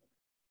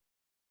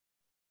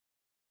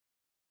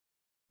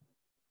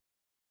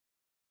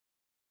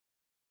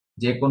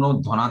 যে কোনো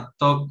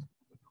ধনাত্মক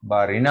বা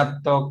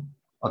ঋণাত্মক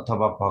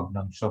অথবা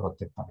ভগ্নাংশ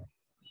হতে পারে।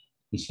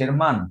 কিসের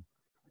মান?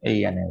 এই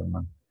n এর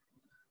মান।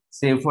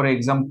 সে ফর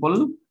এক্সাম্পল,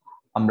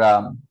 আমরা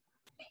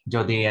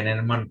যদি n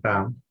এর মানটা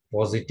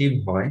পজিটিভ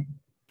হয়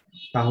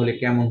তাহলে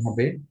কেমন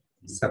হবে?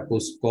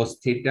 Suppose cos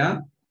theta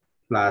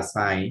plus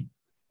I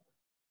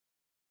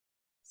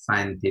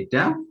sin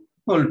theta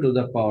whole to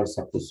the power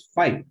suppose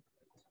 5,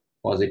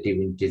 positive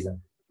integer,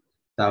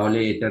 তাহলে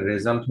এটার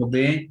রেজাল্ট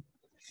হবে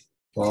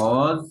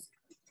cos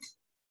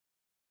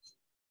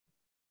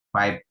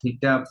 5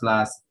 theta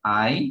plus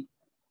I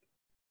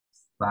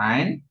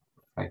sin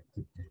 5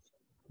 theta।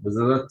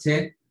 বুঝা যাচ্ছে?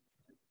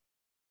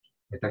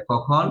 এটা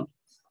কখন?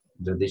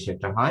 যদি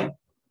সেটা হয়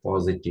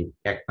পজিটিভ,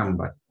 এক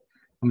নাম্বার।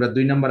 আমরা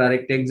 2 নাম্বার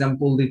আরেকটা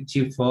एग्जांपल দিচ্ছি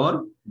ফর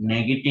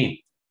নেগেটিভ।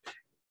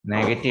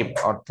 নেগেটিভ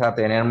অর্থাৎ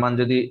n এর মান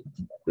যদি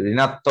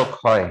ঋণাত্মক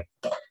হয়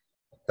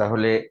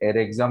তাহলে এর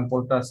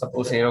एग्जांपलটা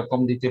সাপোজ এরকম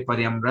দিতে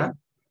পারি আমরা,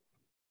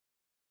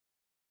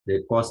 যে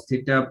cos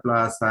theta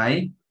plus I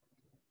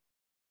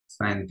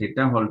sin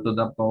theta whole to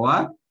the power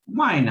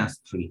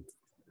 -3,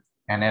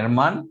 n এর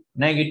মান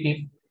নেগেটিভ,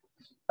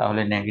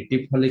 তাহলে নেগেটিভ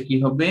হলে কি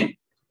হবে?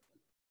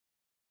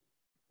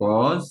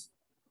 cos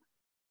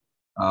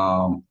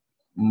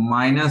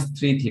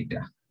 -3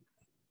 theta,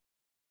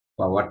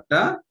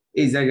 পাওয়ারটা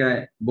এই জায়গায়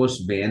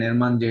বসবে, n এর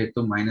মান যেহেতু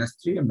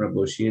 -3 আমরা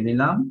বসিয়ে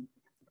দিলাম,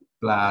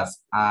 প্লাস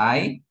I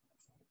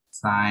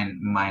sin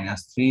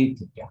 -3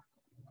 theta।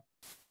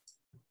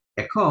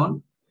 এখন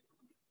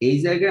এই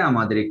জায়গায়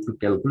আমাদের একটু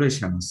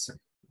ক্যালকুলেশন আছে।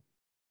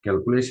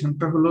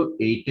 ক্যালকুলেশনটা হলো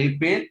এই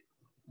টাইপের,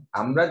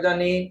 আমরা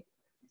জানি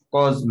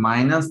cos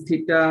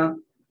 -theta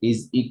is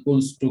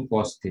equals to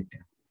cos theta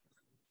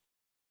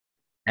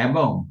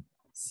এবং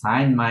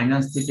sin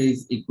 -theta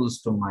is equals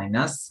to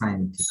minus sin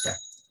theta,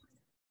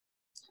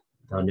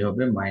 তাহলে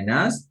হবে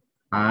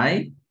 -I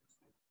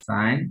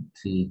sin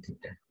 3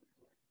 theta।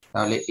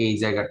 তাহলে এই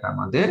জায়গাটা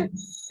আমাদের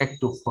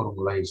একটু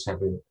ফর্মুলা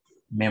হিসাবে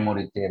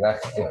মেমোরিতে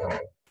রাখতে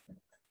হবে।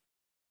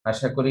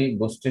 আশা করি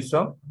বুঝতেছো।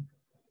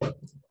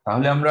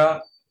 তাহলে আমরা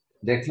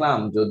দেখলাম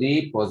যদি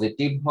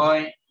পজিটিভ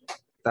হয়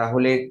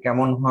তাহলে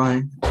কেমন হয়,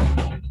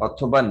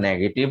 অথবা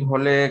নেগেটিভ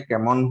হলে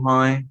কেমন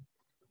হয়।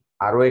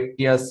 আরো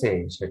একটি আছে,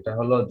 সেটা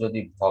হলো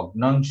যদি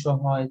ভগ্নাংশ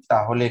হয়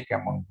তাহলে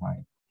কেমন হয়।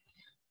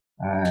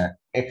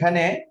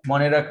 এখানে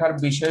মনে রাখার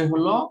বিষয়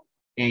হলো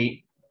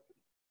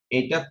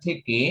এইটা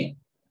থেকে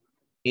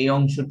এই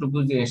অংশটুকু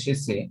যে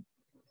এসেছে,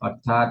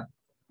 অর্থাৎ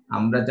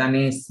আমরা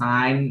জানি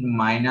sin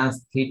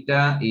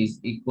 -theta is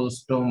equals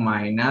to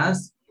minus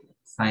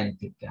sin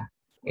theta,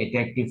 এটা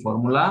একটি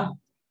ফর্মুলা।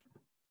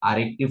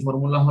 আরেকটি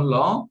ফর্মুলা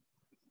হলো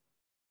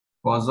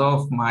cos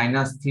of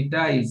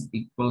 -theta is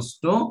equals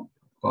to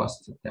cos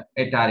theta,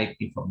 এটা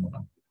আরেকটি ফর্মুলা।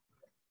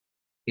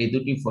 এই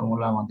দুটি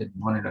ফর্মুলা আমাদের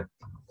মনে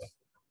রাখতে হবে।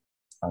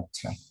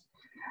 আচ্ছা,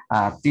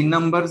 3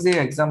 নাম্বার যে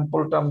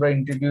एग्जांपलটা আমরা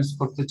ইন্ট্রোডিউস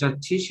করতে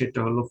চাচ্ছি সেটা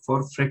হলো ফর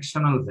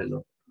ফ্র্যাকশনাল ভ্যালু,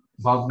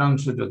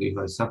 ভগ্নাংশ যদি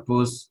হয়,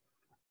 suppose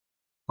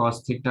cos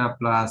theta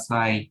plus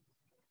I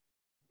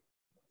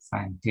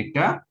sin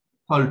theta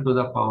whole to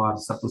the power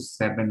suppose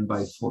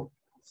 7/4।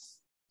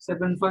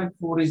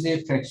 7/4 is a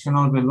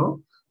fractional value,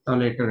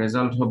 তাহলে এটা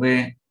রেজাল্ট হবে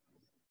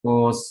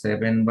cos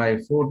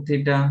 7/4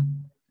 theta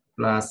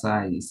plus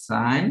I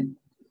sin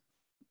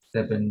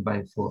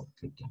 7/4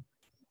 theta।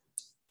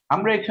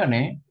 আমরা এখানে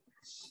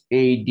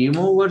এই de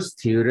Moivre's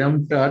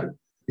থিওরেমটার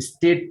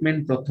স্টেটমেন্ট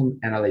প্রথম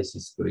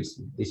অ্যানালাইসিস করেছি।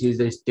 This is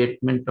the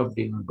statement of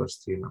D নিউবার্স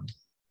theorem.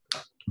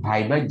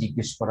 ভাই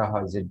জিজ্ঞেস করা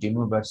হয় যে ডি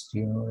নিউবার্স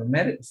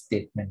থিওরামের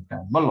স্টেটমেন্টটা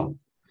বলো।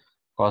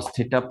 cos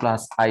theta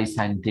plus I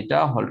sin theta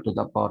whole to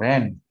the power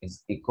n is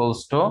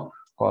equals to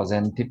cos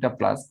n theta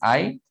plus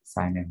I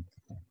sin n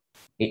theta.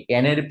 এই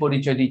n এর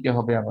পরিচয় দিতে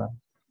হবে আবার।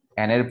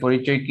 n এর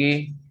পরিচয় কি?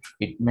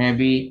 ইট মে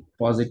বি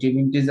পজিটিভ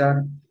ইন্টিজার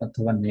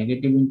অথবা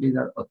নেগেটিভ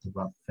ইন্টিজার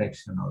অথবা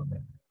ফ্র্যাকশনাল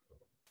ভ্যালু।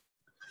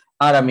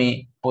 আর আমি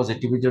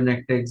পজিটিভের জন্য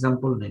একটা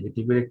এক্সাম্পল,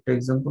 নেগেটিভের একটা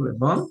এক্সাম্পল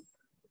এবং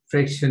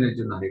ফ্র্যাকশনের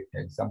জন্য আরেকটা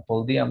এক্সাম্পল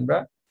দিয়ে আমরা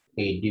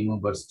এই ডি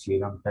নিউবার্স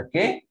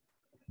থিওরামটাকে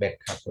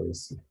ব্যাখ্যা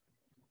করেছি।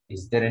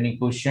 Is there any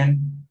question?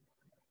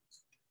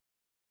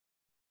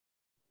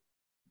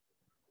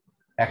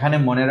 এখানে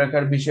মনে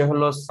রাখার বিষয়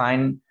হলো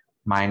sin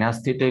minus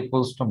theta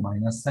equals to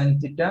minus sin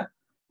theta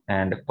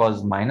and cos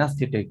minus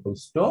theta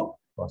equals to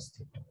cos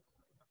theta.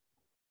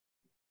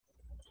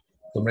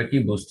 তোমরা কি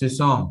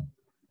বুঝতেছো?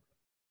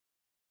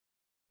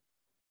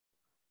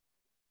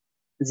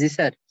 জি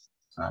স্যার।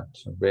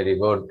 আচ্ছা, ভেরি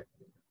গুড।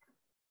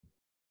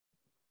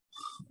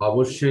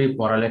 অবশ্যই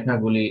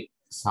পড়ালেখাগুলি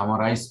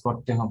সামারাইজ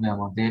করতে হবে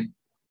আমাদের,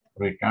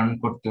 রিটার্ন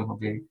করতে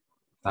হবে,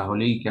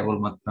 তাহলেই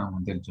কেবলমাত্র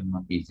আমাদের জন্য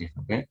ইজি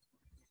হবে।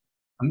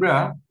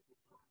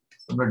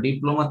 তোমরা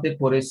ডিপ্লোমাতে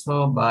পড়েছো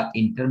বা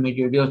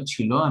ইন্টারমিডিয়েটও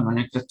ছিল, এমন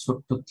একটা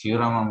ছোট্ট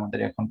থিওরাম আমাদের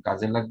এখন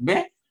কাজে লাগবে,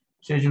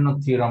 সেই জন্য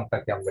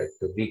থিওরামটাকে আমরা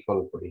একটু রিকল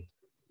করি।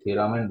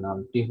 থিওরামের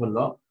নামটি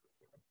হলো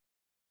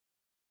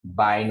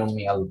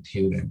বাইনোমিয়াল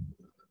থিওরেম।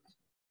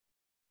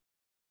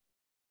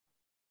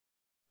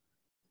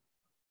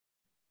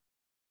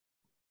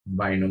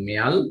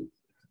 বাইনোমিয়াল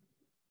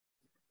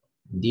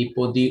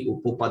দ্বিপদী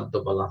উপপাদ্য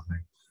বলা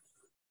হয়,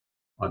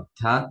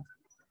 অর্থাৎ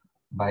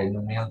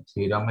বাইনোমিয়াল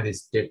থিওরামের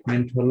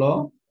স্টেটমেন্ট হলো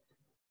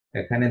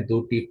এখানে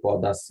দুটি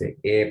পদ আছে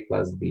a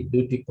প্লাস b,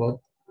 দুটি পদ,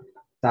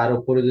 তার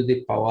উপরে যদি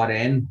পাওয়ার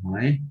n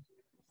হয়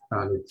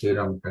তাহলে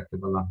থিওরামটাকে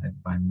বলা হয়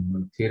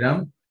বাইনোমিয়াল থিওরাম।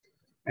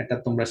 এটা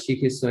তোমরা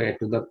শিখেছো a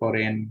to the power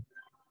n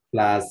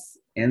plus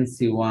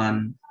nc1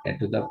 a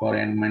to the power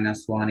n minus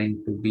 1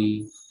 into b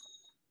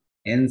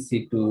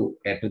nc2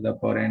 a to the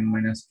power n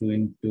minus 2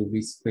 into b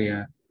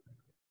square।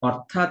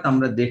 অর্থাৎ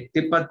আমরা দেখতে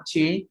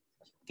পাচ্ছি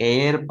a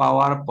এর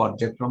পাওয়ার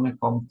পর্যায়ক্রমে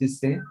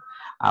কমতেছে,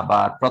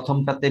 আবার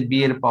প্রথমটাতে b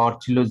এর পাওয়ার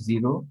ছিল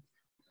 0,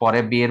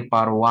 পরে b এর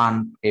পাওয়ার 1,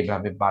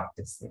 এইভাবে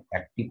বাড়তেছে।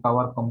 একটি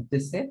পাওয়ার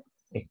কমতেছে,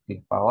 একটি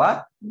পাওয়ার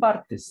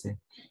বাড়তেছে,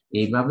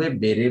 এইভাবে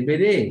বেড়ে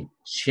বেড়ে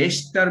শেষ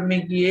টার্মে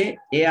গিয়ে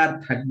a আর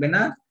থাকবে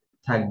না,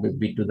 থাকবে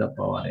b to the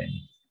power n।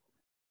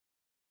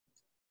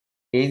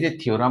 এই যে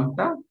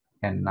থিওরামটা,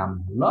 এর নাম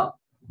হলো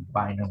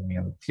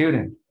বাইনোমিয়াল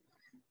থিওরেম।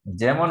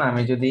 যেমন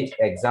আমি যদি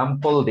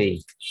এক্সাম্পল দেই,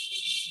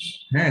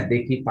 হ্যাঁ,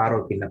 দেখি পারো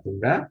কিনা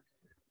তোমরা,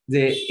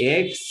 যে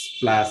x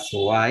plus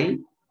Y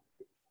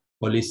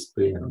whole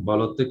square,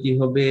 বলো তো কি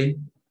হবে?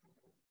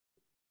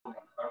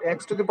 x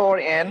to the power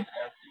n,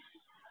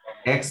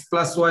 x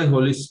plus Y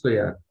whole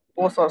square,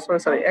 oh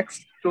sorry, x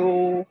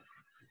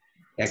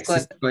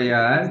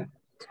square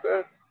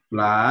square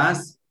plus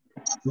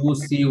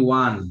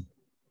 2c1,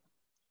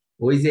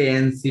 ওই যে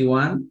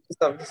nc1,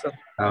 this one.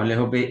 তাহলে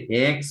হবে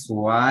x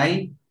y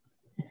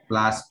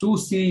plus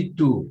 2c2,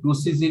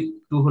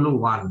 2c2 হলো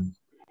 1,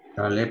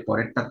 তাহলে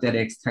পরেরটাতে আর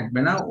x থাকবে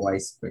না, y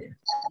স্কয়ার,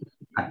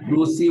 আর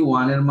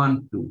 2c1 এর মান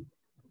 2,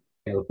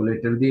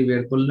 ক্যালকুলেটর দিয়ে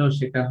বের করলেও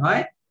সেটা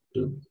হয়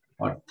 2।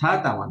 অর্থাৎ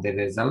আমাদের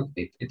রেজাল্ট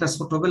এটা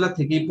ছোটবেলা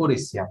থেকেই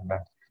পড়েছি আমরা,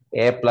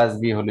 a plus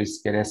b whole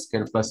square, a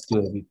square plus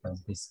 2ab plus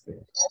b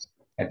square.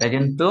 এটা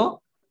কিন্তু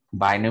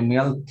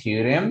বাইনোমিয়াল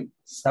থিওরেম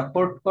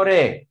সাপোর্ট করে।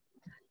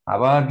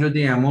 আবার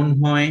যদি এমন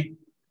হয়,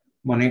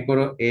 মনে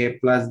করো a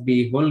plus b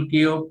whole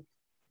cube,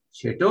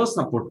 সেটাও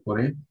সাপোর্ট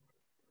করে,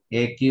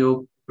 a cube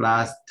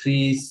plus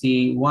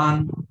 3c1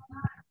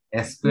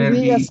 a square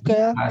b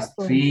plus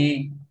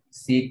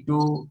 3c2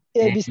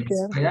 ab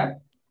square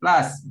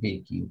plus b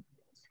cube,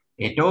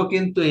 এটাও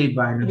কিন্তু এই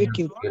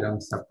বাইনোমিয়াল থিওরেম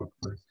সাপোর্ট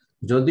করে।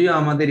 যদিও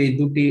আমাদের এই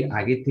দুটি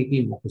আগে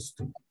থেকেই মুখস্থ,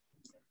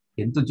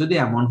 কিন্তু যদি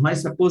এমন হয়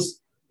suppose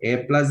a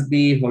plus b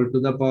whole to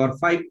the পাওয়ার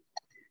 5,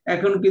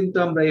 এখন কিন্তু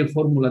আমরা এই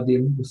ফর্মুলা দিয়ে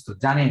মুখস্থ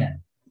জানি না,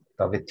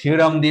 তবে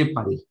থিওরাম দিয়ে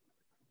পারি।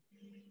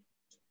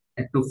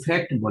 একটু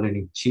ফ্যাক্ট বলে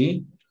নিচ্ছি,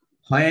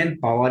 when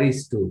power is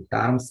 2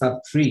 terms are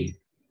 3,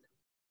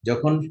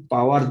 যখন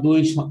পাওয়ার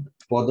 2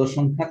 পদ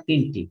সংখ্যা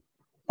 3টি,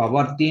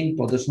 পাওয়ার 3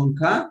 পদ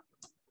সংখ্যা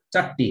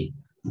 4টি,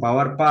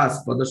 পাওয়ার 5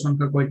 পদ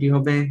সংখ্যা কয়টি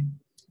হবে?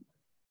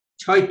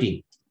 6টি।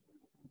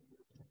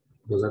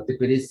 বোঝাতে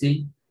পেরেছি?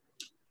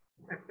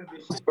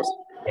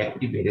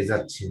 একটি বেড়ে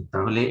যাচ্ছে,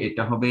 তাহলে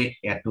এটা হবে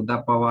a to the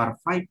power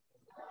 5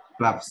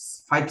 plus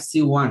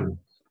 5c1,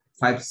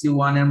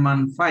 5c1 এর মান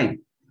 5,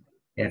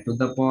 a to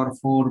the power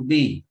 4b,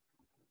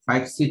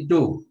 5c2,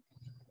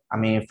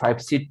 আমি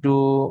 5c2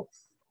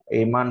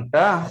 এই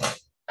মানটা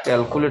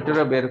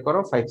ক্যালকুলেটরে বের করো।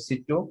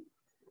 5c2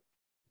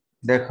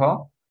 দেখো,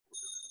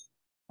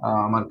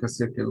 আমার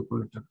কাছে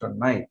ক্যালকুলেটরটা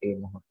নাই এই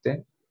মুহূর্তে,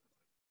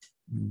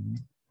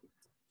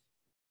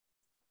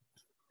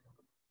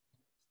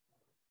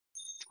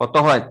 কত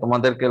হয়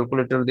তোমাদের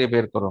ক্যালকুলেটর দিয়ে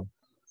বের করো।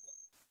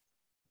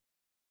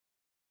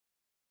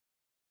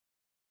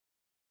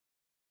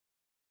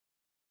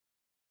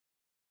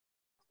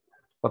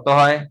 কত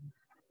হয়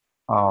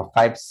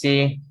 5c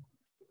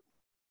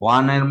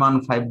 1 এর মান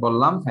 5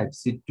 বললাম,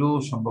 5c2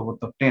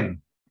 সম্ভবত 10,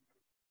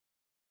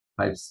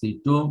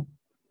 5c2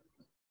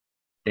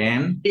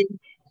 10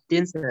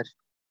 10 sir.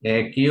 a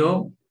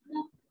cube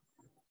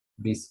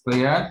b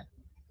square,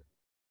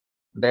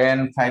 then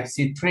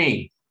 5c3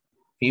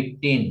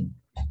 15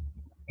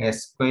 a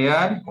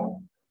square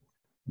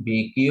b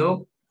cube,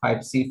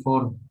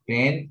 5c4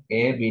 10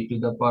 a b to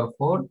the power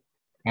 4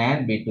 and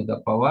b to the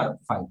power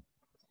 5.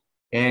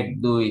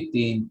 1 2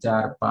 3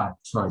 4 5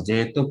 6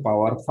 যেহেতু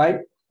পাওয়ার 5,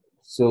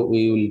 so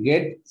we will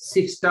get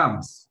 6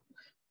 terms.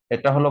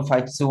 এটা হলো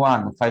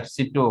 5c1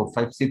 5c2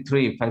 5c3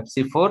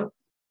 5c4,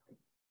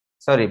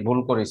 sorry ভুল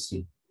করেছি,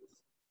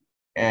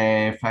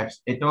 5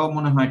 এটাও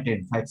মনে হয় 10,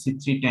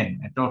 5c3 10,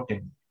 এটাও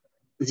 10,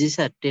 জি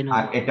sir 10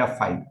 আর এটা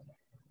 5।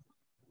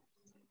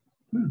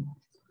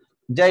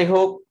 যাই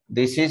হোক,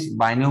 দিস ইজ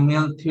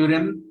বাইনোমিয়াল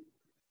থিওরেম।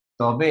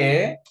 তবে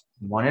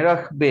মনে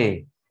রাখবে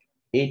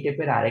এই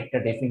টাইপের আরেকটা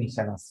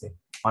ডেফিনিশন আছে,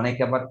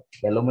 অনেকে আবার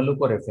এলোমেলো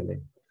করে ফেলে।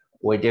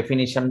 ওই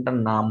ডেফিনিশনটার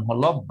নাম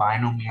হলো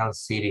বাইনোমিয়াল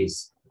সিরিজ।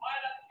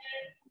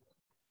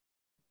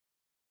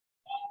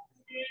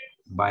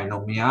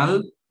 Binomial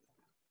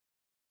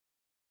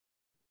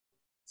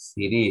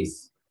series.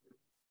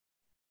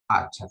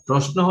 আচ্ছা,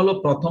 প্রশ্ন হলো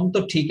প্রথম তো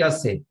ঠিক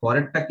আছে,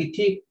 পরেরটা কি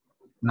ঠিক?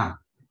 না,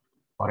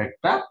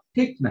 পরেরটা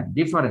ঠিক না,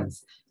 ডিফারেন্স।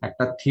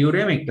 একটা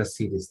থিওরেম একটা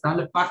সিরিজ,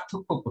 তাহলে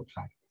পার্থক্য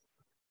কোথায়?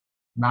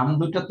 নাম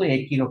দুটো তো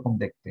একই রকম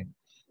দেখতে,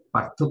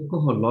 পার্থক্য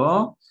হলো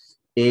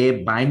a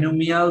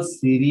binomial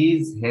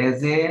series has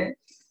a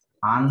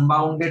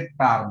unbounded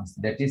terms,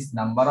 that is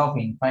number of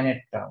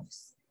infinite terms.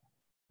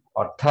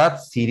 অর্থাৎ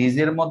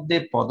সিরিজের মধ্যে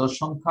পদ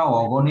সংখ্যা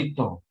অগণিত,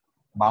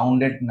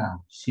 বাউন্ডেড না,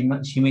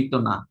 সীমিত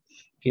না।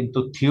 কিন্তু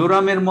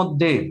থিওরামের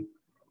মধ্যে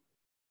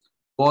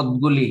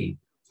পদগুলি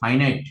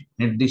ফাইনাইট,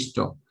 নির্দিষ্ট।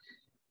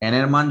 n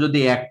এর মান যদি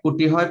 1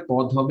 কোটি হয়,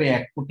 পদ হবে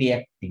 1 কোটি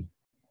একটি,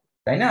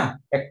 তাই না?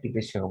 একটি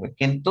বেশি হবে,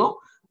 কিন্তু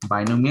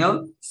বাইনোমিয়াল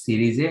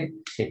সিরিজে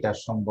সেটা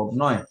সম্ভব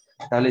নয়।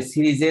 তাহলে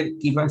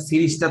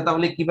সিরিজটা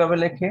তাহলে কিভাবে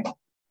লেখে?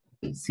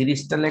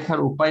 সিরিজটা লেখার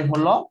উপায়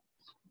হলো,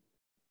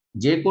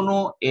 যে কোনো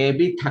এ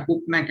বি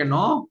থাকুক না কেন,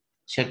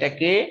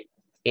 সেটাকে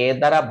এ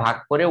দ্বারা ভাগ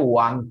করে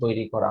 1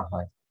 তৈরি করা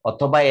হয়,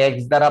 অথবা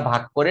এক্স দ্বারা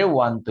ভাগ করে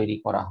 1 তৈরি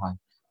করা হয়।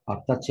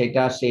 অর্থাৎ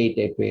সেটা সেই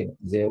টাইপের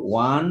যে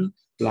 1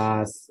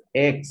 plus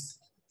x,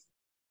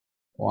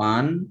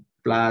 1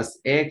 plus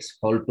x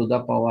whole to the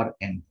power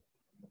n,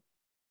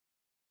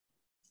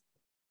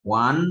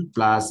 1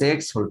 plus x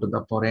whole to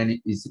the power n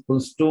is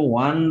equals to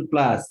 1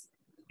 plus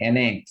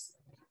nx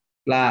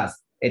plus,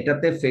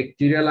 এটাতে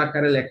ফ্যাক্টরিয়াল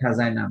আকারে লেখা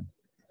যায় না,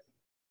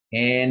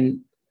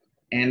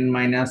 n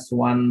minus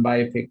 1 by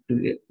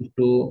factorial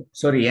to,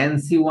 sorry,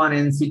 nc1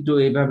 nc2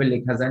 এইভাবে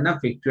লেখা যায় না,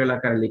 factorial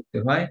আকারে লিখতে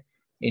হয়,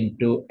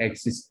 into x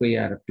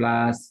square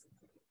plus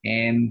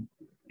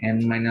n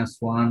minus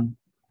 1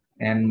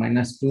 n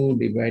minus 2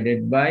 divided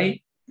by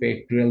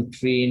factorial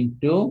 3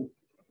 into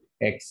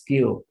x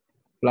cube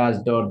plus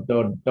dot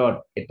dot dot,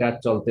 এটা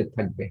চলতে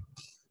থাকবে।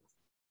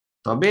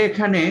 তবে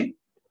এখানে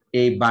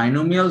এই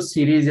বাইনোমিয়াল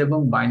সিরিজ এবং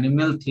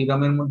বাইনোমিয়াল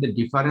থিওরামের মধ্যে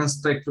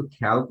ডিফারেন্সটা একটু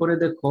খেয়াল করে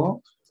দেখো।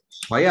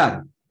 হোয়ার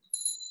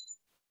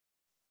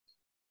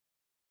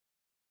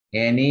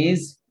n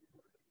is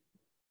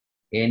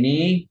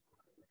any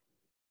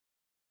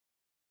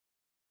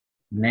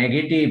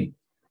negative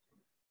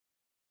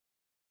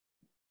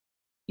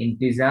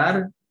integer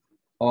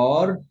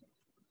or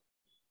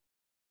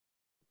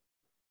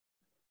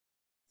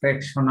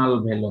fractional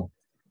value,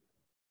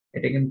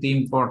 এটা কিন্তু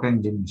ইম্পর্টেন্ট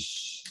জিনিস।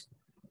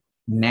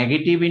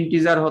 নেগেটিভ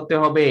ইন্টিজার হতে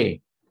হবে।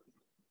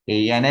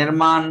 এই n এর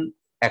মান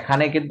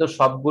এখানে কিন্তু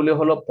সবগুলো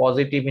হলো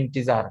পজিটিভ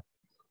ইন্টিজার,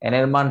 n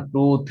এর মান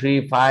 2 3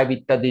 5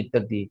 ইত্যাদি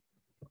ইত্যাদি।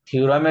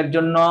 থিওরামের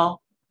জন্য,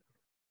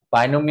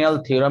 বাইনোমিয়াল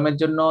থিওরামের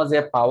জন্য যে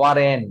পাওয়ার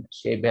n,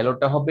 সেই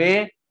ভ্যালুটা হবে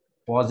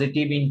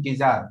পজিটিভ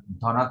ইন্টিজার,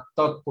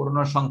 ধনাত্মক পূর্ণ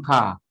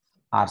সংখ্যা।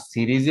 আর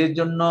সিরিজের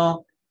জন্য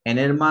n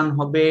এর মান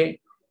হবে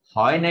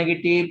হয়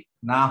নেগেটিভ,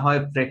 না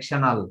হয়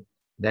ফ্র্যাকশনাল।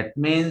 দ্যাট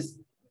মিন্স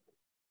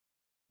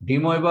ডি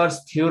ময়ভারস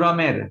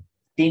থিওরামের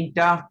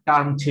 3টা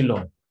টার্ম ছিল,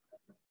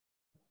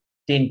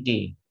 3টি,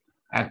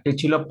 একটি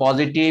ছিল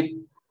পজিটিভ,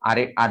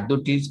 আর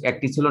দুটি,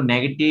 একটি ছিল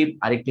নেগেটিভ,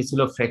 আরেকটি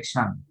ছিল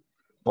ফ্র্যাকশন।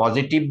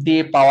 পজিটিভ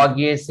দিয়ে পাওয়া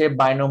গিয়েছে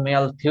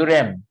বাইনোমিয়াল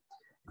থিওরেম,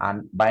 আর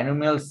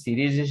বাইনোমিয়াল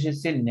সিরিজ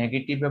এসেছে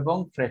নেগেটিভ এবং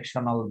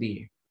ফ্র্যাকশনাল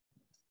দিয়ে।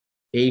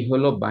 এই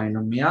হলো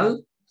বাইনোমিয়াল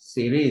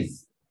সিরিজ।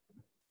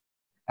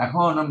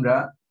 এখন আমরা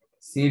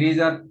সিরিজ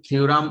আর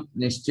থিওরাম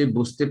নিশ্চয়ই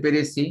বুঝতে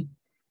পেরেছি।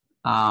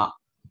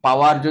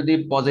 পাওয়ার যদি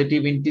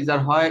পজিটিভ ইন্টিজার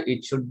হয়,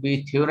 ইট শুড বি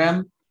থিওরেম,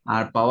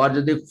 আর পাওয়ার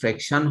যদি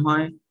ফ্র্যাকশন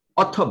হয়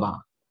অথবা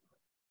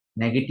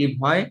নেগেটিভ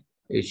হয়,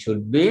 ইট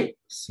শুড বি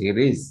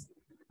সিরিজ।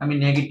 আমি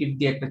নেগেটিভ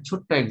দিয়ে একটা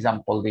ছোট্ট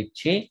এক্সাম্পল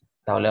দিচ্ছি,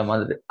 তাহলে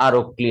আমাদের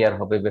আরো ক্লিয়ার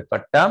হবে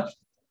ব্যাপারটা।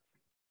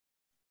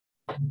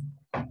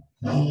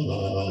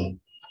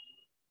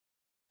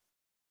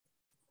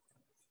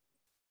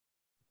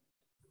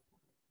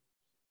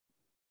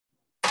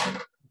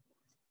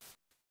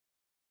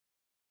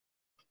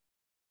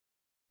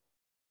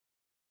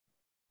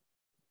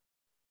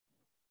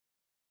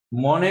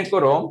 মনে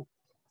করো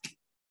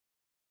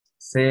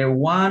say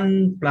 1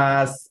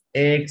 plus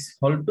x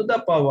whole to the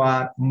power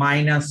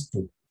minus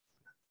 2,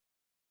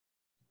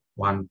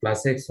 1 plus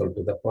x whole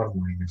to the power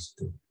minus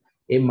 2,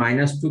 এই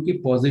minus 2 কি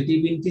পজিটিভ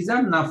ইন্টিজার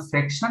না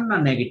ফ্র্যাকশন না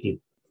নেগেটিভ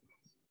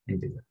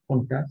ইন্টিজার,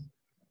 কোনটা?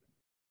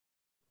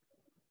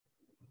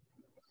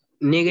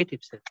 Negative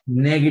sir.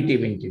 নেগেটিভ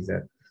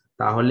ইন্টিজার,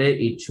 তাহলে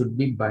it should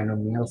be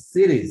binomial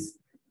series.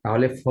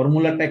 তাহলে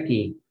ফর্মুলাটা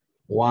কি?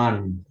 1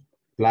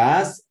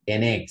 প্লাস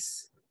nx,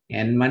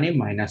 n মানে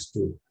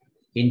 -2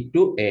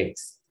 into x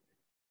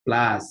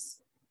plus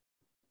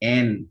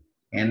n,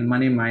 n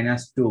মানে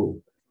 -2,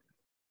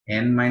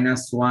 n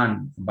minus 1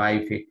 by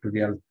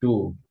factorial 2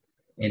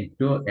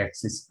 into x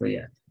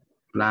square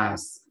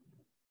plus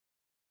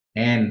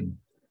n,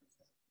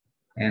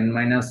 n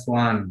minus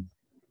 1,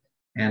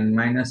 n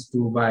minus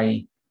 2 by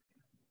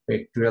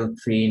factorial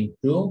 3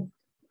 into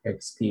x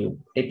cube।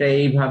 এটা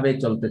এইভাবে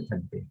চলতে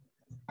থাকবে,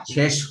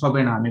 শেষ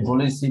হবে না। আমি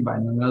বলেছি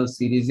বাইনোমিয়াল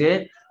সিরিজে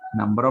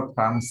number of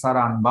terms R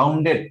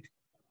unbounded,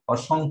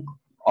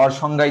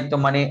 অসংজ্ঞায়িত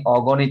মানে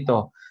অগণিত।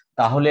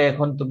 তাহলে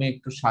এখন তুমি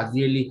একটু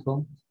সাজিয়ে লিখো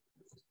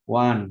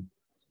 1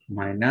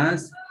 minus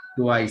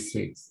 2i6,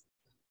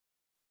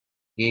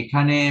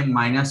 এখানে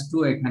 -2,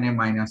 এখানে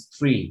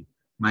 -3,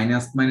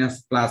 মাইনাস মাইনাস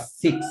প্লাস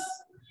 6,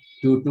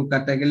 2 2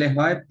 কাটা গেলে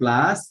হয়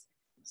প্লাস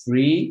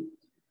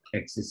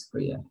 3x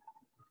স্কয়ার,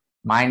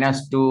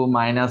 -2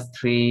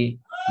 -3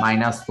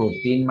 -4,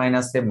 3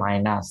 মাইনাসে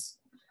মাইনাস,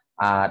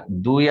 আর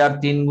 2 আর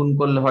 3 গুণ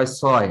করলে হয়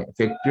 6,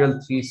 ফ্যাক্টরিয়াল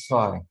 3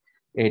 6,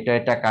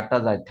 এটা কাটা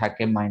যায়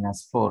থাকে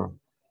 -4,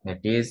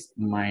 দ্যাট ইজ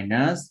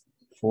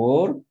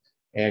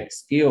 -4x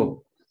কিউব।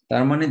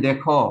 তার মানে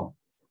দেখো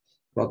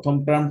প্রথম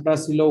টার্মটা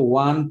ছিল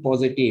 1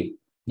 পজিটিভ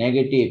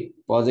নেগেটিভ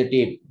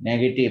পজিটিভ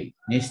নেগেটিভ,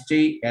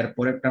 নিশ্চয়ই এর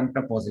পরের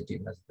টার্মটা পজিটিভ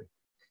আসবে।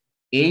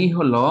 এই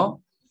হলো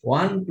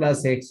 1 plus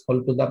x whole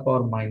to the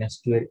পাওয়ার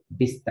 -2 এর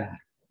বিস্তার।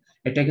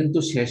 এটা কিন্তু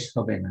শেষ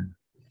হবে না,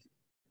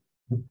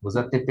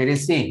 বুঝাতে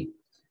পেরেছি?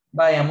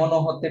 বা এমনও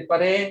হতে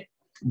পারে,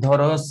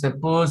 ধরো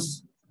suppose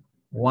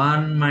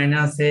 1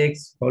 minus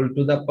x whole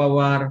to the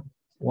পাওয়ার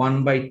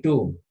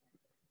 1/2,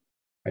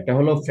 এটা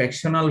হলো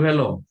ফ্র্যাকশনাল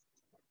ভ্যালু।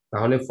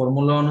 তাহলে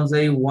ফর্মুলা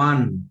অনুযায়ী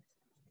 1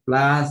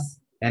 প্লাস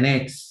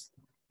nx,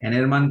 n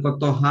এর মান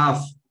কত? হাফ,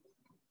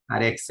 আর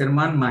x এর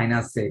মান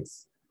 -x,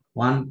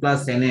 1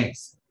 plus nx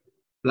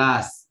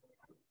plus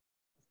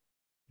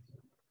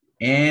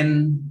n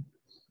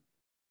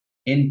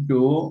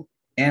into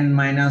n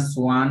minus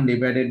 1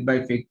 divided by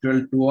factorial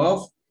 2 of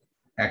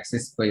x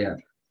square।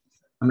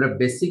 আমরা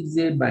বেসিক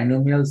যে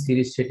বাইনোমিয়াল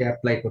সিরিজ সেটা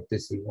অ্যাপ্লাই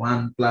করতেছি,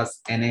 1 plus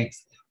nx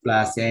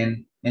plus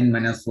n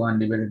minus 1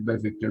 divided by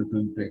factorial 2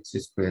 into x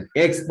square,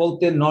 x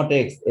বলতে not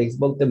x, x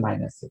বলতে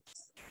 -x,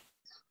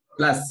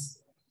 plus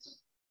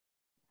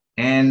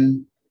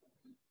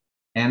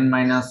n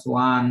minus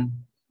 1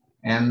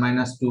 n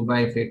minus 2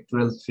 by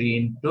factorial 3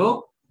 into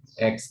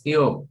x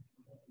cube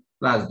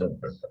plus dot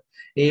dot dot.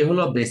 এই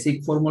হলো basic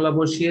formula,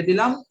 বসিয়ে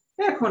দিলাম।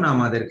 এখন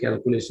আমাদের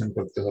calculation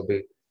করতে হবে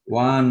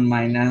 1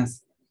 minus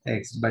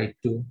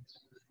x/2।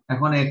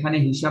 এখন এখানে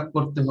হিসাব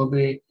করতে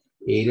হবে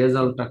এই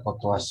রেজাল্টটা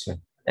কত আসে।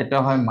 এটা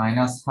হয়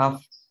 -half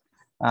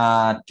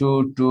 2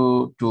 2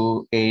 2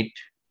 8,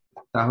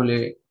 তাহলে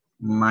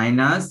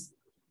মাইনাস,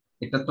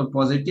 এটা তো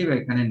পজিটিভ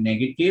এখানে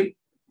negative,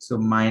 so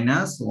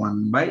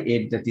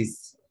 -1/8 that is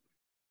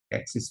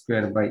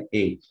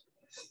x²/8।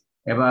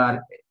 এবার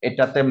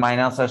এটাতে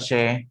মাইনাস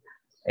আসে,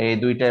 এই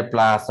দুইটায়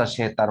প্লাস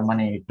আসে, তার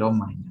মানে এটাও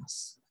মাইনাস।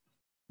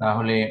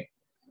 তাহলে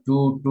 2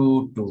 2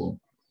 2,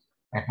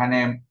 এখানে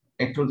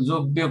একটু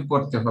যোগ বিয়োগ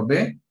করতে হবে।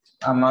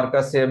 আমার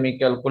কাছে আমি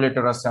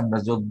ক্যালকুলেটর আছে, আমরা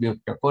যোগ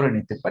বিয়োগটা করে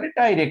নিতে পারি,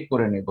 ডাইরেক্ট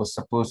করে নেব।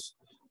 সাপোজ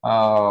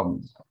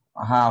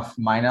হাফ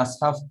মাইনাস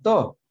হাফ, তো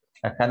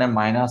এখানে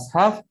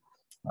 -half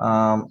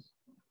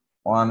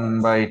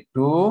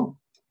 1/2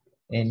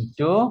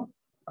 ইন্টু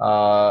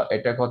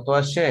এটা কত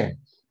আসে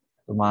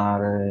তোমার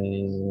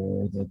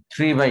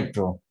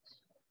 3/2।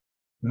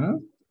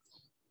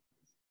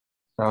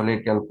 তাহলে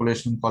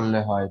ক্যালকুলেশন করলে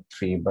হয়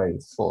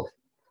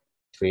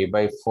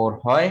 3/4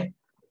 হয়,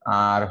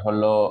 আর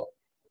হলো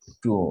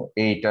 2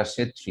 8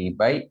 আসে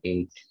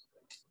 3/8,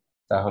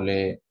 তাহলে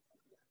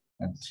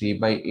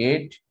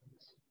 3/8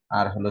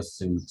 আর হলো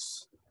 6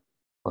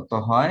 কত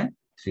হয়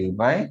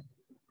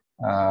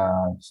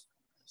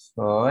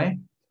 3/6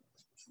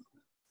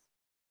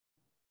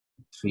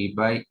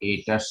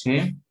 3/8 আসে,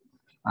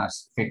 আর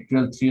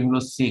ফ্যাক্টরিয়াল 3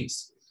 হলো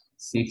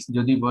 6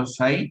 যদি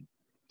বসাই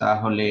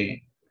তাহলে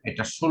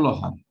এটা 16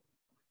 হয়,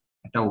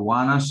 এটা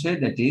 1 আসে,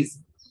 দ্যাট ইজ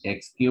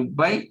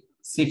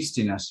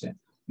x³/16 আসে,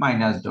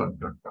 মাইনাস ডট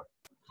ডট ডট।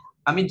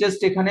 আমি জাস্ট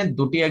এখানে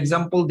দুটি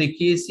एग्जांपल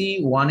দেখিয়েছি,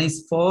 one is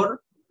for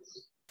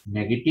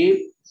negative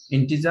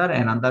integer,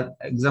 another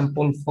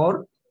example for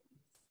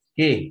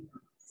K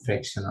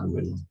fractional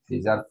value.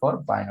 This R for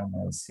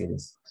binomial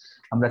series.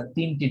 আমরা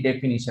তিনটি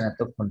ডেফিনিশন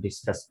এতক্ষণ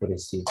ডিসকাস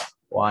করেছি।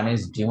 One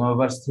is D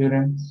মরভার্স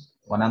theorem,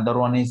 another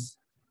one is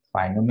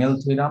binomial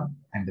theorem,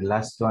 and the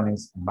last one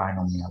is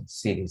binomial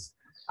series.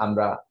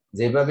 আমরা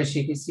যেভাবে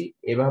শিখেছি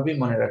এভাবেই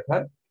মনে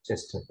রাখার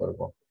চেষ্টা করব।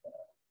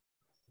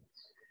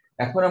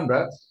 এখন আমরা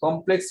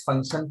কমপ্লেক্স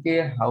ফাংশনকে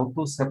how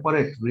to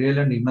separate real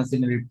and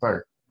imaginary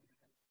part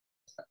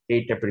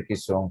এই টাইপের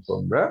কিছু অঙ্ক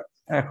আমরা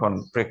এখন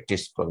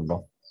প্র্যাকটিস করব।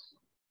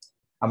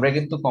 আমরা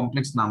কিন্তু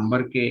কমপ্লেক্স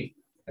নাম্বারকে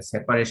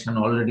সেপারেশন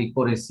অলরেডি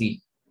করেছি,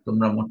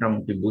 তোমরা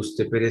মোটামুটি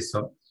বুঝতে পেরেছো।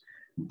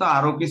 তো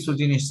আরো কিছু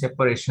জিনিস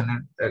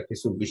সেপারেশনের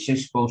কিছু বিশেষ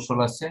কৌশল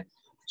আছে,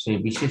 সেই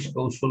বিশেষ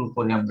কৌশল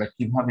করে আমরা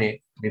কিভাবে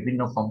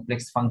বিভিন্ন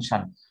কমপ্লেক্স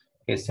ফাংশন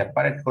কে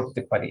সেপারেট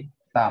করতে পারি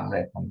তা আমরা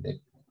এখন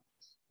দেখব।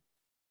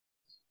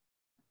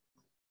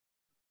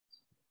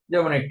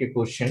 যেমন একটি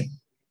কোশ্চেন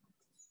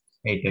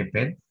এই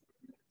টাইপের,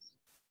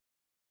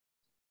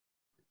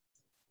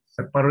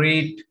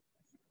 separate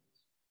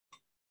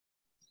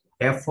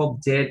f of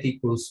z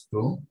equals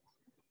to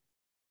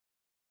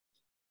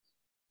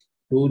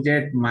 2z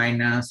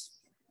minus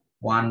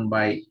 1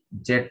 by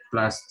z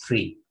plus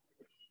 3.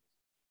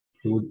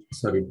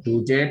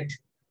 2z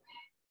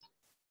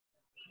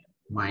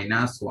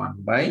minus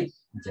 1 by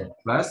z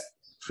plus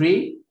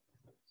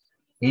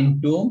 3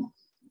 into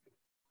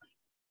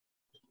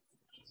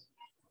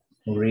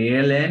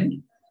real and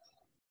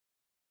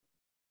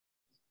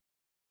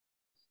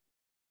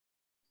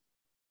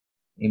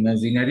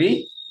imaginary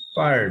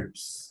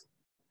parts.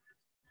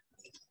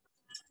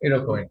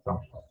 এরকম একটা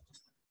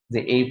যে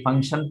এই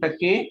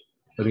ফাংশনটাকে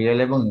রিয়েল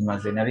এবং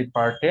ইমাজিনারি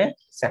পার্টে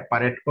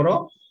সেপারেট করো,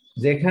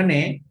 যেখানে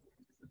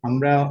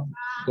আমরা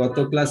গত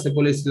ক্লাসে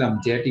বলেছিলাম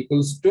z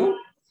equals to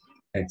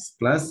x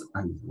plus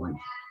iy।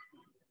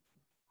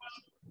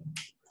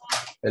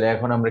 তাহলে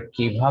এখন আমরা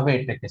কিভাবে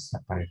এটাকে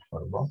সেপারেট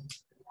করব?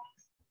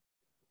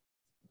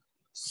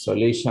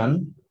 সলিউশন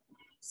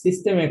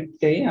সিস্টেম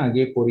একটাই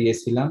আগে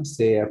পড়িয়েছিলাম,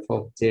 সে f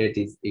of z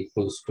is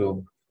equals to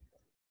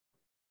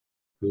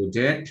 2z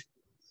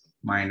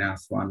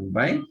minus 1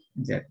 by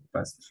z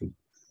plus 3।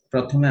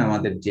 প্রথমে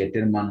আমাদের z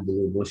এর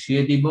মানগুলো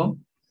বসিয়ে দিব।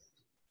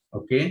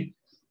 ওকে,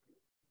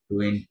 2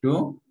 into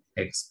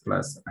x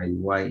plus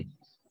iy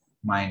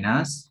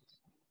minus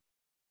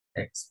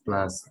x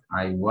plus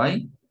iy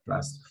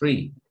plus 3।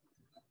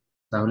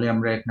 তাহলে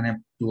আমরা এখানে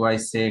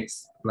 2x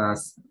plus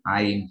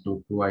I into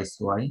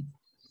 2y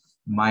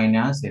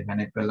minus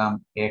এখানে পেলাম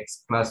x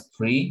plus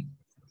 3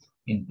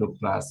 into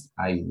plus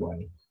iy।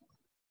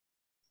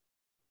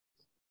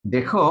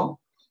 দেখো,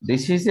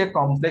 this is a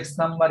complex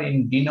number in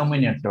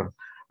denominator।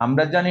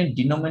 আমরা জানি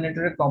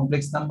ডিনোমিনেটরে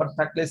কমপ্লেক্স নাম্বার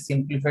থাকলে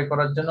সিম্পলিফাই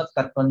করার জন্য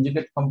তার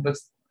কনজুগেট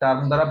কমপ্লেক্স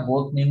টার্ম দ্বারা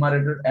বোথ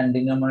নিউমারেটর এন্ড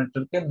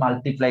ডিনোমিনেটরকে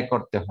মাল্টিপ্লাই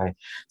করতে হয়।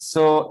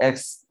 So x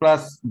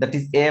plus that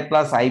is a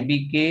plus ib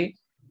কে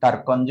তার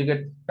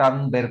কনজুগেট টার্ম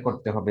বের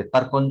করতে হবে।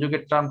 তার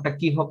কনজুগেট টার্মটা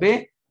কি হবে?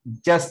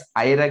 জাস্ট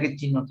i এর আগে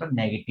চিহ্নটা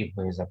নেগেটিভ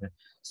হয়ে যাবে।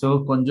 সো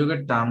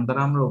কনজুগেট টার্ম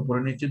দ্বারা আমরা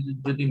উপরে নিচে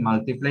যদি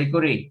মাল্টিপ্লাই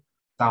করি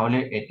তাহলে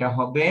এটা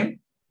হবে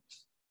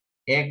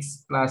x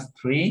plus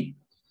 3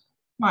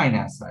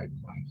 minus iy।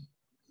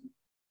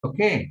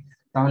 ওকে,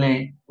 তাহলে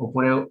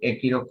উপরেও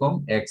একই রকম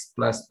x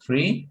plus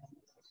 3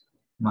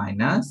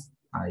 minus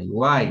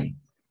iy।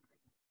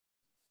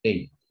 এই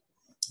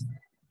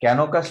কেন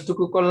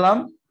কাজটুকু করলাম?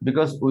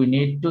 Because we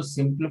need to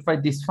simplify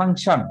this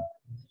function.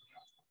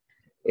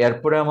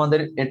 এরপরে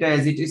আমাদের এটা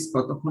এজ ইট ইজ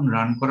কতক্ষণ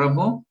রান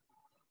করাবো?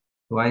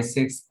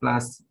 2x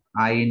plus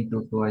I into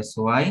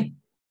 2y,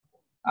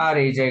 আর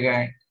এই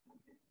জায়গায়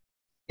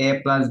a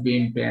plus b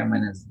into a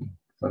minus b।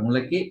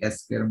 Formula কি? a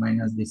square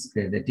minus b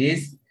square, that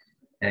is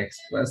x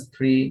plus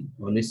 3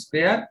 whole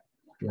square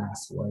plus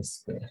y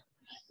square।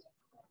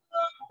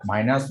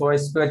 minus y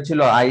square ছিল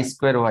I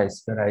square y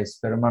square, I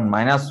square মান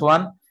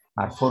 -1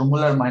 আর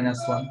ফর্মুলার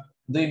 -1,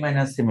 দুই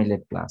minus মিলে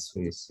plus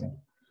হয়েছে।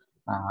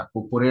 আর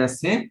উপরে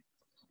আছে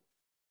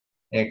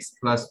x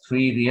plus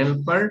 3 real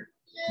part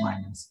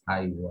minus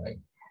iy।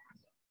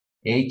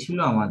 এই ছিল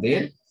আমাদের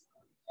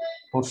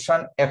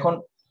পোরশন। এখন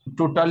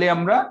টোটালি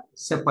আমরা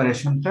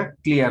সেপারেশনটা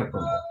ক্লিয়ার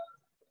করব।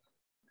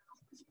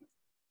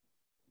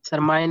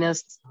 স্যার মাইনাস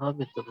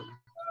হবে তো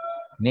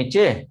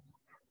নিচে?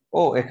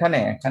 ও এখানে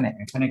এখানে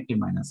এখানে একটি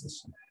মাইনাস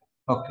আছে।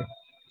 ওকে,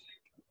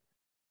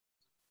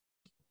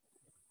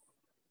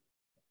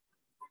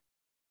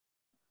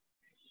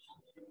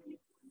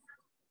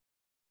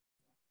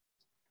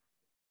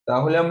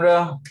 তাহলে আমরা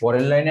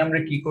পরের লাইনে আমরা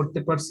কি করতে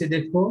পারছি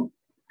দেখো,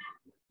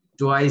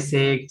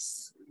 2x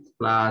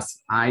plus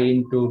I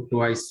into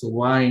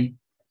 2y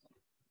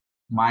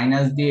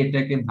minus দিয়ে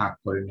এটাকে ভাগ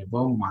করে নেব,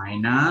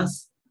 minus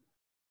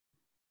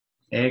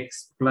x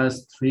plus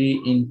 3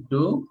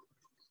 into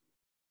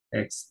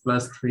x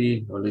plus 3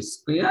 whole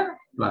square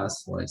plus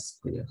y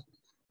square,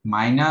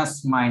 minus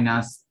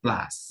minus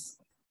plus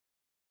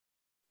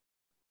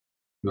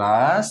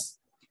plus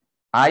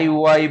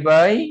iy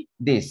by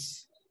this,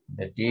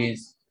 that is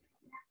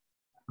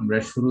আমরা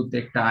শুরুতে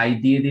একটা I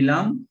দিয়ে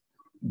দিলাম,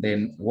 then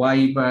y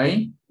by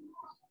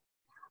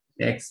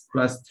x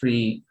plus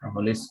 3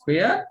 whole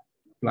square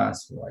plus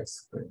y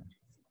square।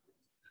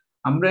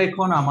 আমরা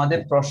এখন আমাদের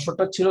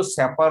প্রশ্নটা ছিল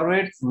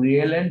সেপারেট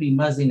রিয়েল এন্ড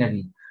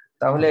ইমাজিনারি।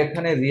 তাহলে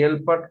এখানে রিয়েল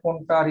পার্ট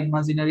কোনটা আর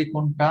ইমাজিনারি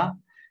কোনটা?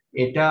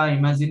 এটা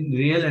ইমাজিন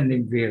রিয়েল এন্ড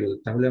রিয়েল।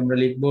 তাহলে আমরা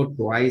লিখব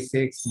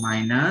 2x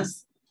minus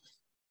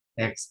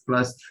x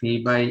plus 3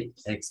 by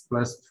x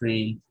plus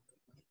 3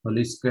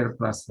 whole square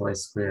plus y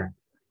square।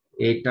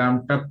 এই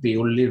টার্মটা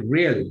পিওরলি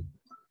রিয়েল,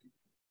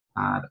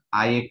 আর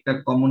আই একটা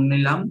কমন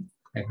নিলাম,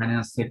 এখানে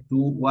আছে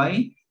 2y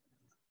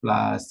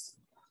plus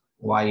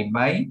y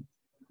by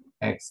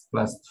x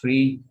plus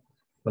 3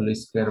 whole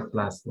square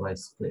plus y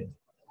square.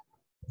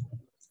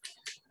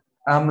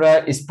 আমরা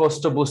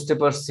স্পষ্ট বুঝতে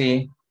পারছি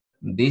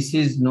this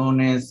is known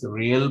as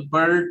real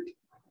part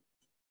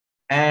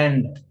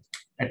and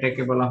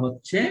এটাকে বলা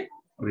হচ্ছে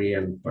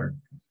রিয়েল পার্ট,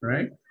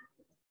 রাইট?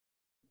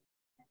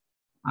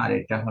 আর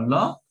এটা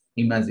হলো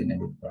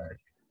ইমাজিনারি পার্ট,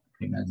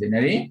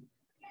 ইমাজিনারি।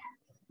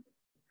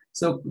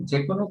 সো যে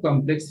কোনো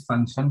কমপ্লেক্স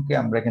ফাংশনকে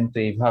আমরা কিন্তু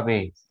এইভাবে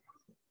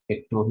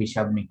একটু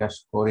হিসাব নিকাশ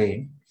করে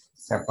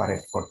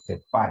সেপারেট করতে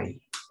পারি।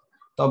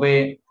 তবে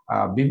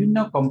বিভিন্ন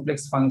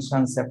কমপ্লেক্স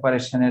ফাংশন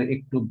সেপারেশনের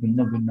একটু ভিন্ন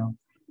ভিন্ন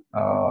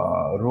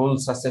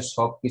রুলস আছে,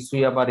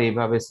 সবকিছুই আবার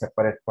এইভাবে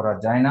সেপারেট করা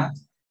যায় না।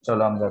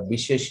 চলো আমরা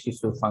বিশেষ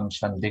কিছু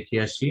ফাংশন দেখে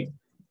আসি,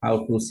 how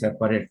to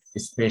separate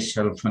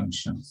special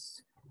functions.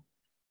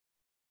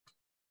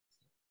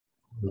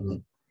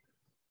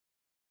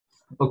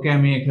 ওকে,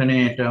 আমি এখানে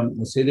এটা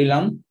মুছে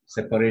দিলাম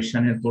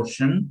সেপারেশনের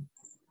portion.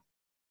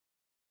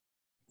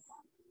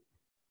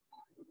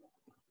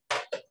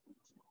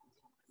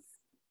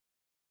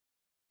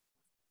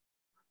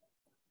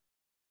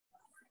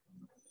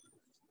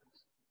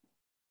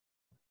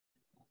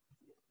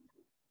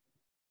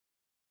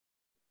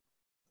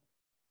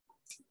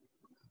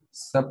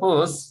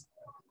 Suppose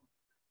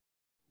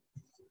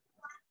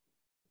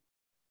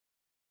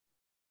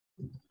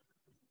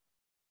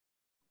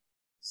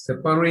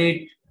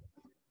separate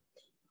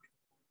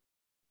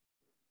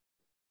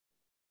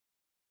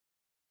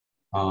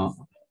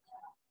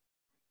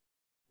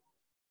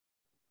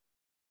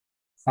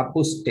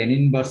suppose tan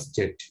inverse z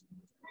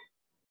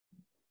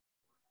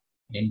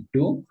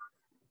into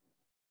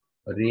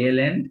real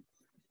and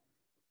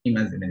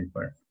imaginary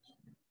part.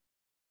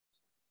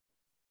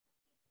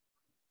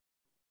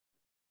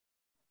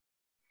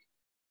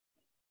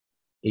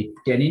 এই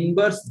tan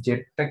inverse z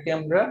টাকে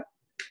আমরা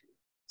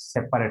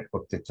সেপারেট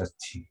করতে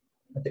চাচ্ছি,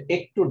 এটা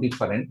একটু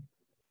ডিফারেন্ট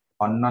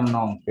অন্যান্য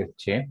অঙ্কের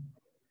চেয়ে।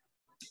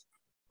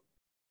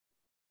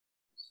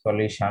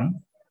 Solution,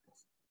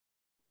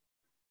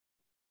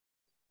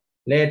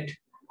 let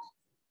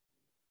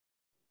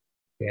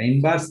tan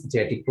inverse z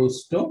equals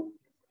to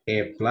a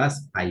plus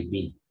ib।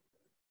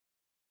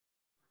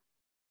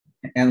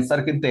 Answer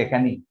কিন্তু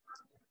এখানেই,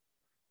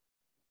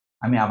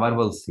 আমি আবার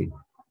বলছি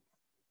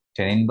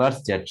tan inverse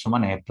z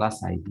সমান a plus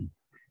ib,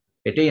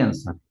 এটাই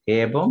অ্যান্সার। a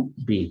এবং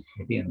b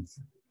এটাই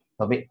অ্যান্সার।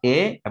 তবে a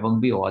এবং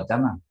b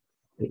অজানা,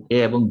 a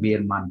এবং b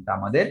এর মানটা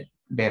আমাদের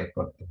বের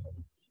করতে হবে।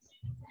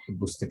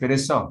 বুঝতে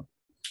পেরেছো?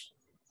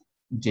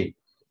 জি।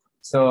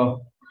 সো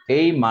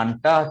এই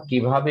মানটা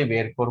কিভাবে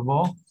বের করব?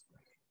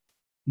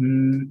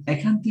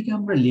 এখান থেকে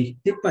আমরা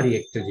লিখতে পারি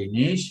একটা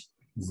জিনিস,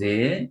 যে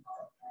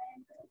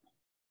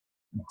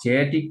z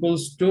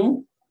equals to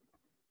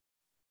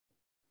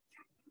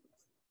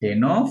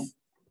tan of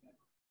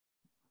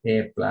a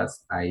plus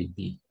ib।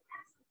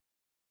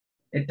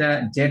 এটা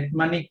z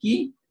মানে কি?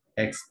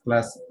 x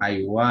plus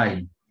iy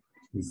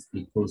is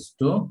equals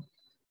to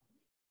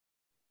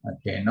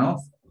tan of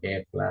a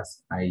plus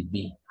ib।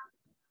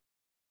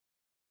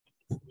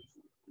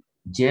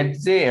 z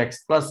যে x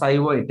plus iy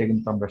এটা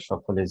কিন্তু আমরা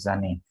সকলে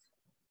জানি।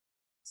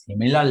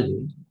 সিমিলারলি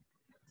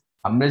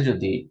আমরা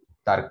যদি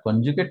তার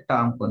কনজুগেট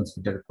টার্ম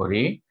কনসিডার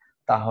করি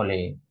তাহলে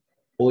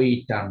ওই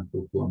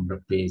টার্মটুকু আমরা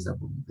পেয়ে যাব,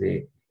 যে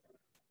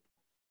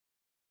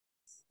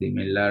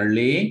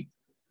সিমিলারলি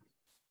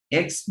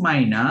x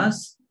minus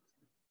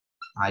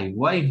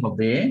iy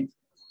হবে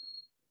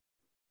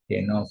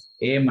tan of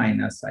a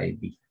minus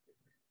ib।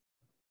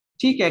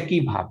 ঠিক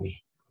একই ভাবে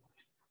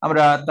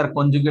আমরা তার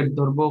কনজুগেট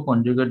ধরবো,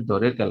 কনজুগেট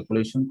ধরে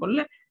ক্যালকুলেশন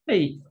করলে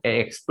এই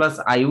x plus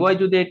iy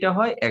যদি এটা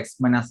হয় x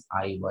minus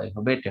iy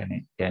হবে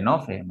tan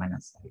of a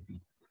minus ib।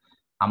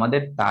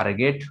 আমাদের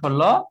টার্গেট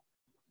হলো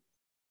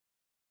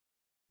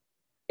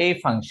এই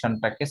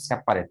ফাংশনটাকে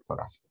সেপারেট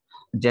করা,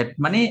 z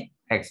মানে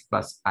x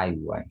plus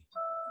iy।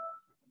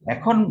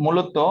 এখন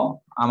মূলত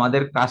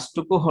আমাদের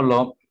কাজটুকু হলো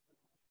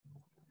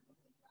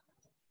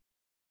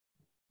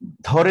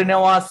ধরে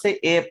নেওয়া আছে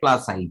a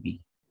plus ib।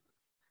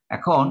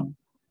 এখন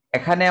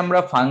এখানে আমরা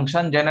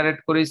ফাংশন জেনারেট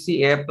করেছি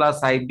a plus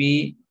ib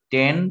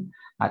 10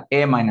 R a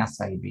minus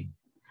ib।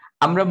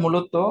 আমরা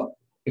মূলত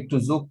একটু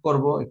যোগ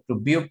করব, একটু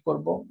বিয়োগ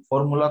করব,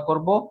 ফর্মুলা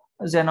করব,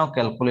 যেন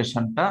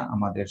ক্যালকুলেশনটা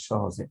আমাদের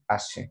সহজে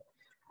আসে।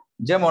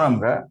 যেমন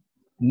আমরা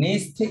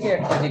নিচ থেকে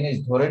একটা জিনিস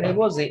ধরে নেব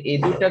যে এই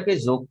দুটাকে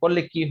যোগ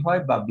করলে কি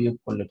হয় বা বিয়োগ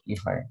করলে কি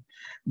হয়।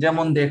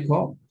 যেমন দেখো,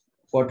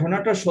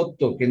 ঘটনাটা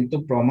সত্য কিন্তু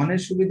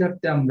প্রমাণের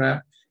সুবিধার্থে আমরা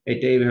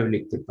এটা এইভাবে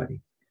লিখতে পারি।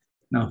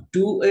 Now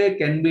 2a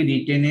can be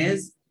written as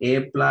a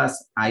plus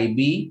ib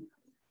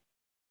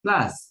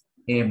plus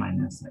a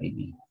minus ib।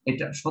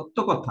 এটা সত্য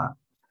কথা,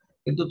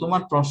 কিন্তু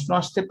তোমার প্রশ্ন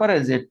আসতে পারে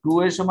যে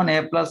 2a সমান a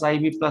plus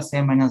ib plus a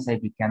minus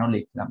ib কেন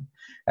লিখলাম?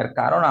 এর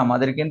কারণ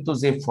আমাদের কিন্তু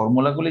যে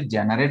ফর্মুলাগুলি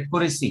জেনারেট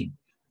করেছি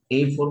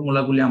এই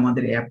ফর্মুলাগুলি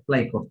আমাদের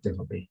অ্যাপ্লাই করতে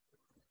হবে,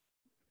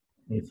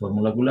 এই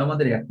ফর্মুলাগুলো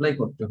আমাদের অ্যাপ্লাই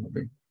করতে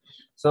হবে।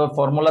 সো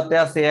ফর্মুলাতে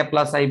আছে a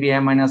plus i b a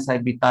minus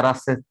IB, তার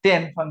আছে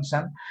 10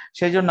 ফাংশন।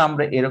 সেই জন্য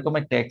আমরা এরকম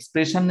একটা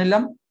এক্সপ্রেশন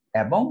নিলাম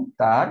এবং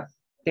তার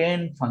 10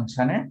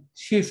 ফাংশনে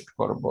শিফট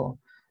করব।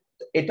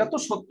 এটা তো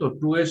সত্য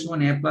 2a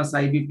সমান a plus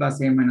i b plus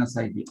a minus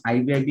IB,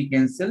 IB IB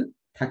cancel,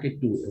 থাকে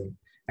 2a।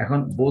 এখন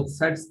বোথ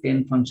সাইডস 10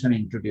 ফাংশন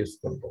ইন্ট্রোডিউস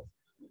করব।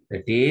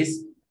 That is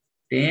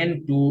 10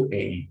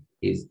 2a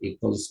is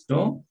equals to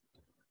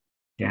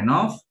 10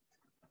 of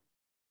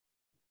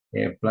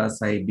a plus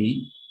ib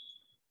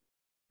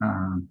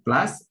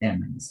plus a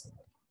minus ib.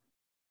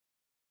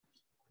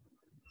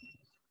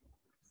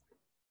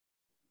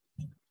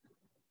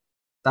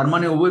 তার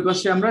মানে উভয়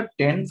পাশে আমরা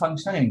 10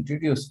 ফাংশন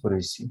ইন্ট্রোডিউস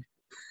করেছি।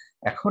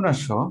 এখন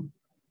আসো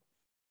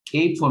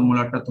এই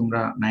ফর্মুলাটা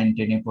তোমরা 9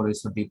 10 এ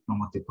পড়েছো,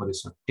 ডিপ্লোমাতে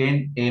পড়েছো,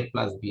 10a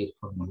plus b এর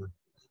ফর্মুলা।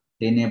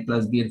 10a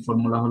plus b এর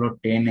ফর্মুলা হলো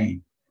 10a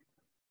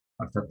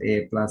অর্থাৎ a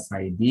plus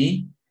ib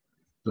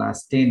plus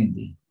 10b,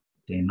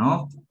 10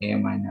 of a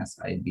minus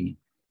ib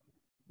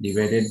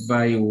divided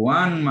by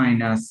 1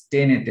 minus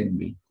 10a 10b,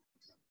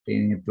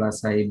 10a plus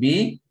ib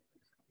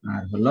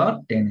আর হলো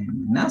 10a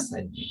minus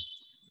ib।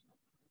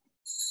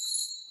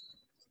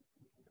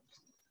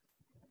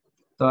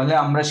 তাহলে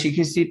আমরা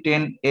শিখেছি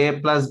 10a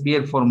plus b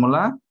এর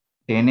formula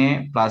 10a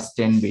plus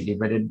 10b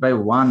divided by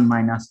 1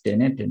 minus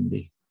 10a 10b।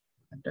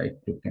 এটা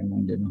একটু কেমন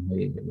যেন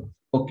হয়ে গেল।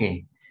 ওকে,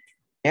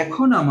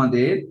 এখন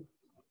আমাদের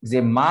যে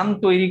মান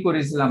তৈরি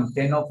করেছিলাম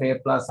 10 of a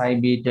plus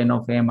ib 10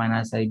 of a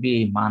minus ib,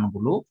 এই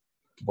মানগুলো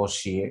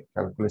বসিয়ে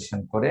ক্যালকুলেশন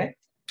করে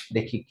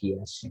দেখি কি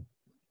আসে।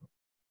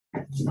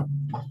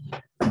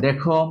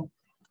 দেখো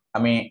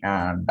আমি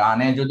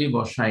ডানে যদি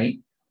বসাই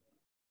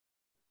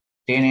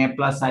 10a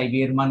plus ib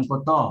এর মান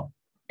কত,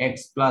 x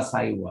plus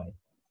iy,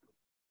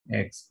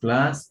 x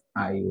plus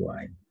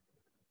iy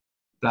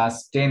plus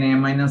 10a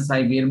minus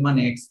ib এর মান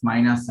x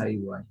minus iy,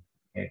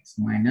 x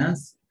minus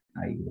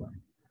iy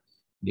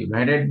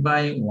divided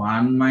by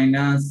 1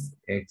 minus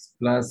x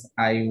plus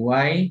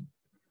iy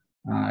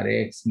R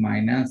x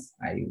minus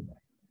iy।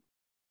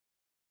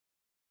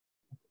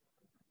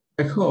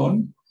 এখন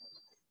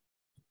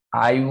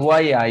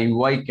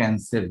iy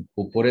ক্যান্সেল,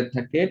 উপরে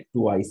থাকে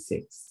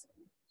 2x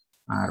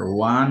R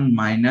 1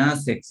 minus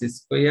x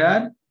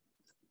square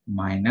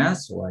minus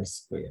y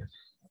square,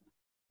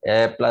 a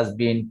plus b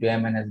into a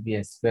minus b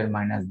square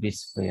minus b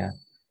square,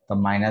 তো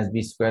minus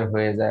B square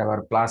হয়ে যায় আবার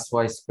plus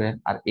Y square,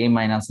 আর এই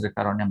মাইনাসের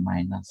কারণে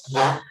মাইনাস।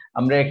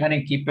 আমরা এখানে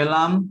কি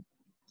পেলাম,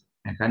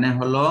 এখানে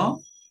হলো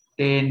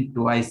 10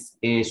 টুয়াইস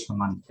a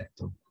সমান এত।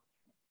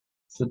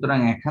 সুতরাং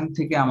এখান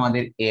থেকে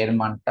আমাদের এর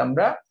মানটা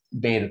আমরা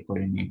বের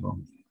করে নিব।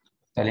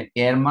 তাহলে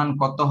এর মান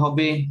কত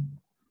হবে,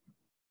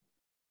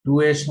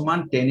 2a সমান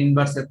 10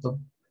 ইনভার্স এত,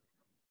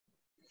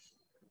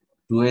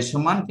 2a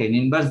সমান 10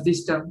 ইনভার্স দিস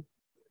টার্ম।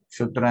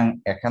 সুতরাং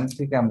এখান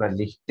থেকে আমরা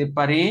লিখতে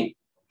পারি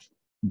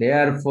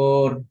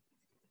therefore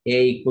a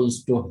equals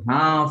to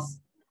half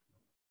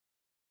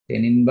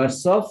 10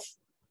 inverse of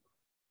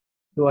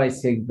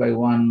twice x by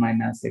 1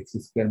 minus x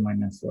square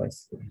minus y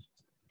square।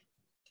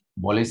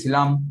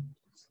 বলেছিলাম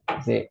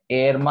যে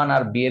এর মান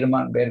আর বি এর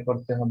মান বের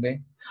করতে হবে।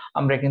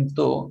 আমরা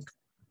কিন্তু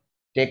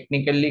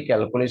টেকনিক্যালি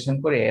ক্যালকুলেশন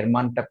করে এর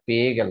মানটা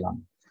পেয়ে গেলাম,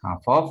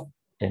 half of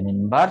 10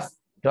 inverse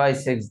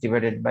twice x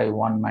divided by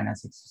 1 minus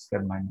x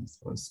square minus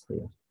y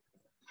square।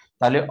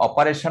 তাহলে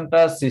অপারেশনটা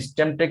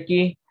সিস্টেমটা কি,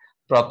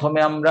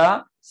 প্রথমে আমরা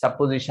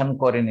সাপোজিশন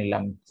করে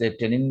নিলাম যে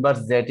 10 inverse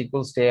z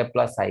equals to a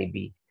plus ib,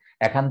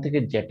 এখান থেকে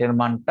z এর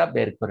মানটা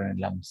বের করে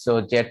নিলাম। সো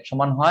z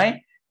সমান হয়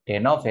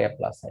 10 of a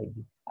plus ib,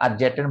 R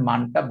z এর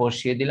মানটা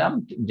বসিয়ে দিলাম,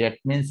 z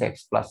means x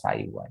plus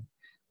iy।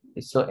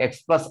 So x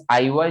plus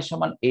iy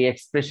সমান এই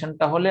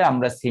এক্সপ্রেশনটা হলে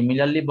আমরা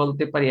সিমিলারলি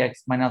বলতে পারি x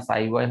মাইনাস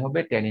iy হবে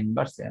 10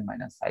 ইনভার্স a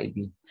মাইনাস ib।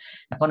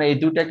 এখন এই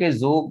দুটাকে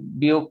যোগ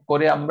বিয়োগ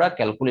করে আমরা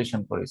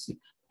ক্যালকুলেশন করেছি।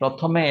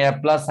 প্রথমে a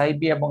প্লাস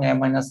আইবি এবং a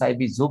মাইনাস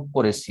আইবি যোগ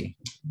করেছি,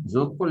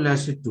 যোগ করলে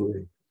আসে 2a।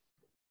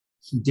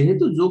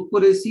 যেহেতু যোগ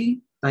করেছি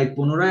তাই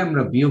পুনরায়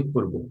আমরা বিয়োগ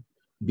করব,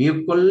 বিয়োগ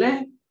করলে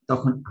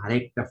তখন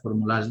আরেকটা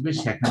ফর্মুলা আসবে,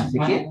 সেখান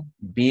থেকে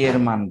b এর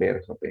মান বের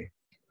হবে।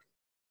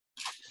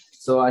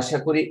 সো আশা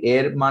করি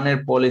এর মানের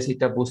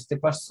পলিসিটা বুঝতে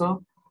পারছো।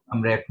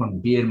 আমরা এখন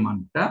b এর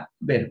মানটা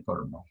বের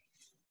করব।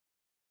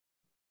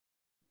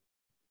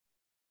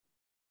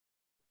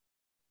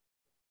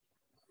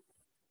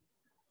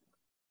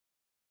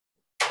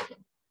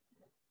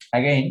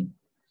 Again,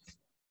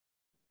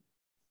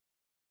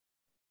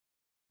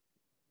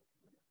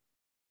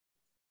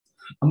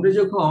 আমরা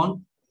যখন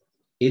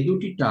এই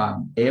দুটি term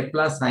a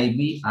plus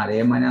i b R a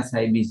minus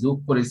IB যোগ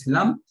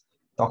করেছিলাম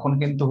তখন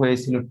কিন্তু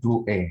হয়েছিল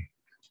 2a,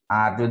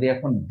 আর যদি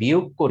এখন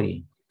বিয়োগ করি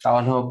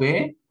তাহলে হবে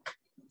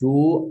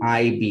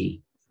 2ib,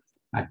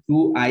 আর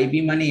 2ib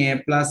মানে a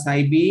plus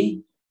i b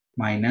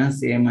minus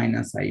a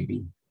minus IB.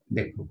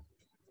 দেখো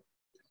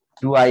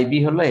 2ib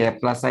হলো a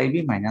plus i b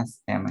minus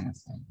a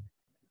minus IB,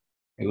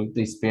 এগুলো তো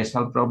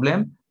স্পেশাল প্রবলেম।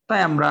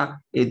 তাই আমরা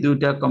এই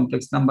দুইটা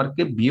কমপ্লেক্স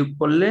নাম্বারকে বিয়োগ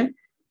করলে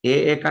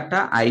a কাটা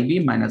IB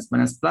minus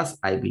minus plus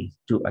i b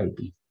 2ib।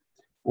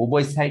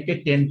 উভয় সাইডে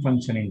 10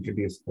 ফাংশন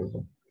ইন্ট্রোডিউস করব।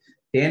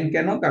 10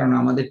 কেন, কারণ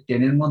আমাদের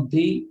 10 এর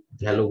মধ্যেই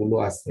ভ্যালুগুলো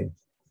আছে,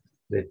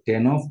 যে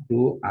 10 of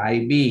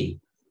 2ib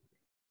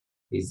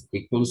is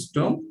equals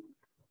to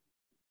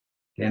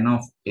tan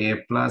of a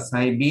plus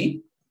ib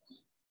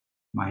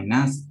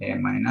minus a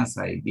minus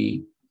ib.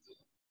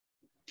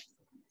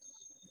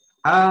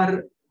 আর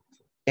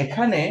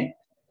এখানে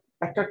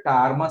একটা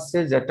টার্ম আছে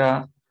যেটা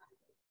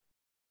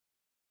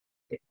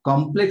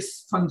কমপ্লেক্স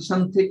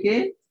ফাংশন থেকে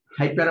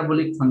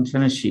হাইপারবোলিক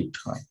ফাংশনে শিফট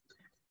হয়।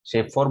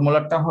 সেই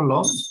ফর্মুলাটা হলো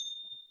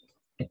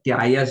একটি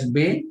আই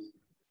আসবে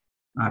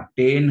আর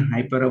 10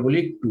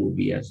 হাইপারবোলিক 2b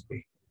আসবে।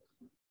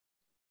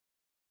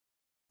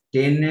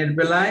 10 এর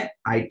বেলায়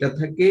আইটা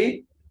থাকে,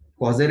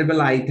 কজের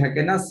বেলায় আই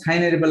থাকে না,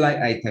 সাইনের বেলায়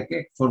আই থাকে।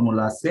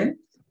 ফর্মুলা আছে,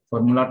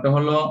 ফর্মুলাটা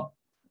হলো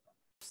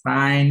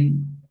sin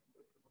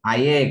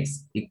ix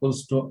equals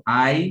to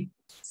I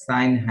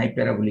sin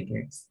hyperbolic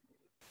x,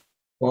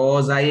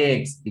 cos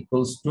ix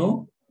equals to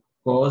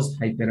cos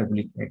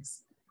hyperbolic x।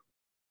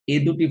 এই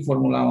দুটি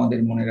ফর্মুলা আমাদের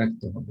মনে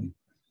রাখতে হবে।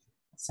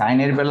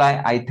 সাইনের বেলায়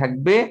আই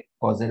থাকবে,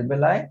 কজের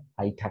বেলায়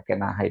আই থাকে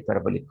না,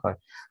 হাইপারবোলিক হয়।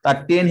 তার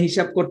 10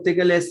 হিসাব করতে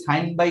গেলে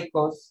সাইন বাই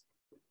কস,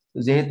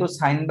 যেহেতু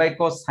সাইন বাই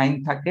কস সাইন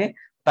থাকে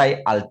তাই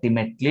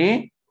আলটিমেটলি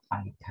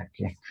আই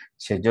থাকে।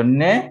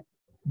 সেজন্য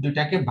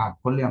দুটাকে ভাগ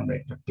করলে আমরা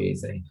এটা পেয়ে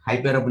যাই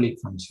হাইপারবোলিক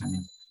ফাংশনে।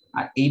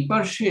 আর এই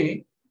পাশে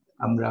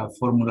আমরা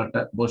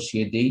ফর্মুলাটা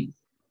বসিয়ে দেই।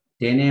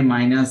 10a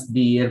minus b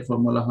এর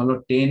ফর্মুলা হলো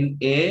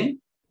 10a,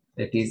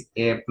 that is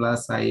a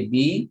plus ib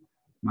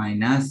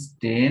minus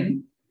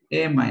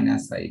 10a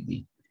minus ib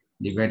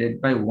divided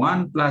by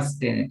 1 plus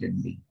 10 at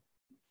b,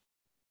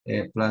 a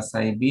plus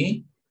ib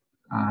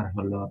আর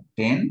হলো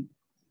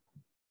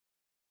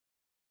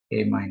 10a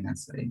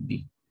minus ib।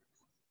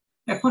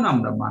 এখন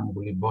আমরা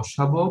মানগুলি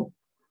বসাবো।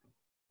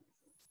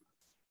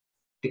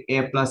 a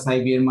plus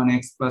ib এর মান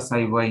x plus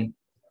iy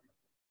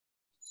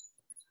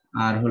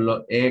আর হলো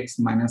x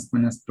minus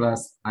minus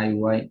plus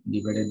iy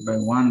divided by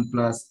 1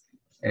 plus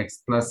x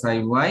plus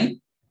iy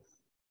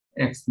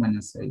x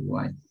minus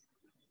iy।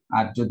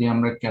 আর যদি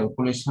আমরা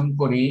ক্যালকুলেশন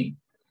করি,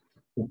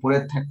 উপরে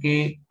থাকে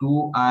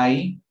 2i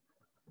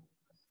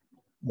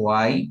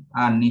y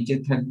আর নিচে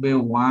থাকবে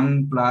 1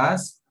 plus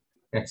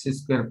x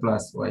square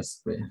plus y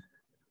square।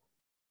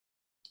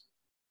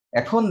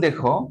 এখন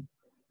দেখো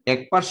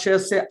এক পাশে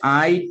আছে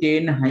i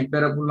 10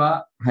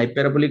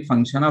 hyperbolic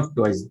function of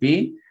twice b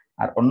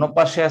আর অন্য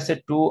পাশে আছে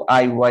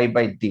 2iy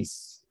বাই দিস।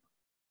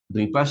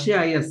 দুই পাশে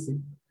i আছে।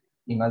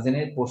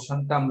 ইমাজিনারি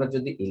পোরশনটা আমরা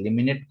যদি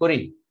এলিমিনেট করি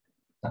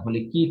তাহলে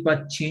কি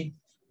পাচ্ছি?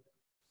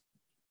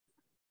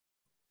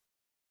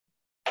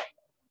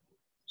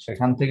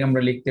 সেখান থেকে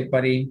আমরা লিখতে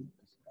পারি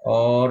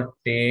or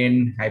 10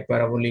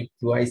 hyperbolic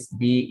twice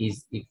b is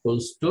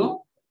equals to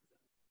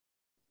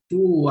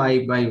 2y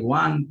by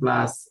 1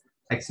 plus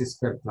x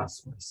square plus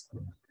y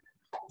square।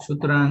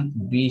 সুতরাং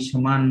b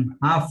সমান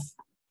half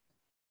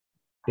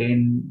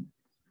 10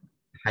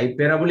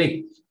 hyperbolic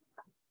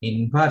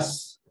inverse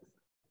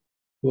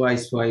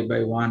twice y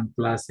by 1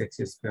 plus x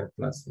square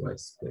plus y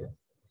square।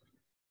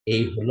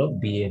 এই হলো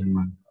b এর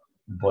মান।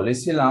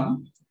 বলেছিলাম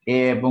a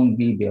এবং b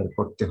বের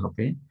করতে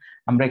হবে,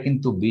 আমরা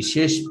কিন্তু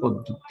বিশেষ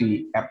পদ্ধতি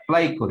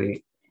অ্যাপ্লাই করে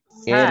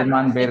a এর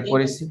মান বের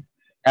করেছি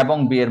এবং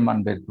b এর মান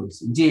বের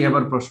করেছি। জি,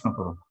 এবার প্রশ্ন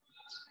করুন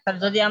স্যার।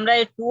 যদি আমরা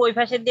এই 2 ওই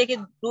পাশে দিয়ে কি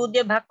 2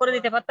 দিয়ে ভাগ করে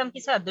দিতে পারতাম কি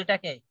স্যার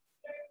দুইটাকে?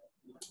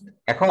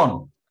 এখন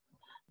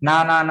না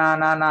না না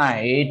না না,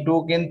 এই 2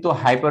 কিন্তু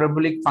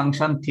হাইপারবোলিক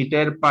ফাংশন থিটা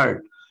এর পার্ট,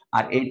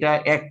 আর এটা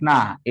এক না।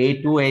 এই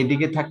 2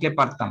 এইদিকে থাকলে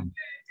পারতাম,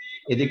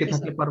 এদিকে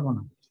থাকলে পারবো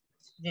না।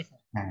 জি স্যার।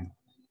 হ্যাঁ,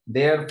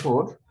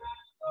 দেয়ারফর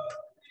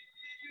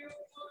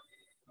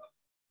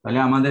তাহলে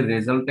আমাদের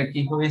রেজাল্টটা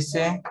কি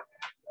হয়েছে?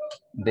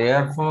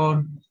 Therefore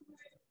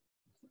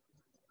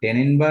tan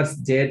inverse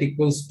z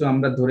equals to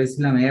আমরা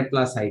ধরেছিলাম a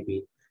প্লাস ib,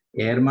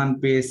 এর মান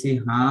পেয়েছি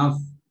half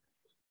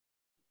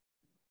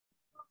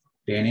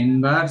tan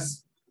inverse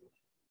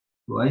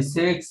twice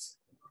x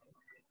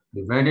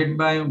divided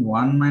by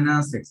 1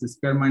 minus x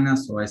square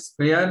minus y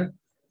square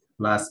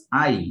plus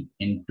I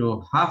into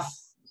half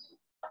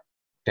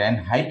tan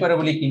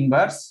hyperbolic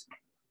inverse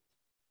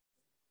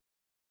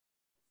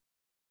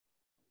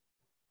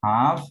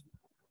half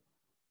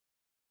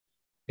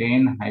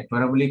tan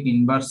hyperbolic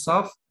inverse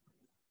of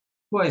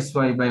twice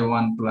y by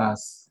 1 plus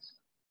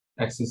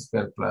x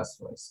square plus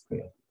y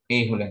square।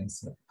 এই হলো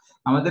answer.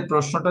 আমাদের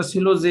প্রশ্নটা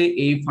ছিল যে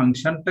এই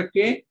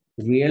ফাংশনটাকে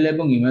real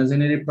এবং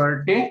imaginary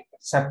পার্টে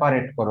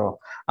separate করো।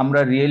 আমরা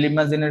রিয়েল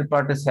ইমাজিনারি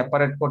পার্টে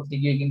সেপারেট করতে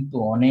গিয়ে কিন্তু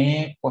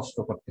অনেক কষ্ট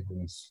করতে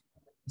হয়েছে।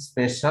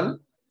 স্পেশাল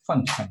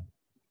ফাংশন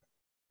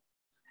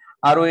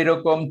আরো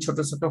এরকম ছোট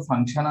ছোট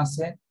ফাংশন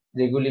আছে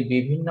যেগুলি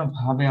বিভিন্ন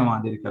ভাবে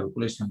আমাদের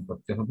ক্যালকুলেশন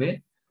করতে হবে।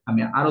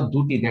 আমি আরো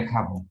দুটি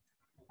দেখাবো।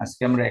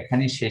 আজকে আমরা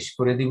এখানেই শেষ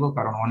করে দিব,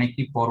 কারণ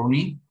অনেকই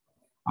পড়নি,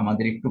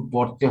 আমাদের একটু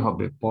পড়তে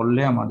হবে,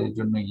 পড়লে আমাদের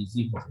জন্য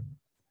ইজি হবে।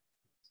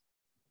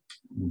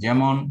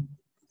 যেমন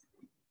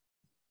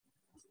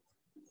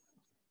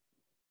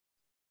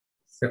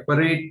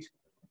separate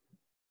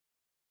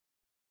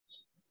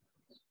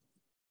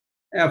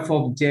f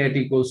of z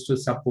equals to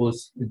suppose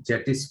z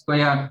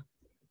square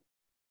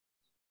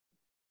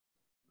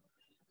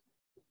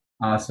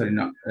sorry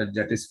no z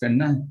square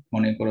না,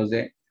 মনে করো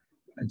যে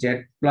z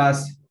plus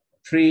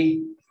 3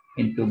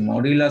 into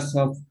modulus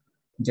of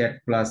z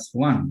plus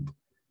 1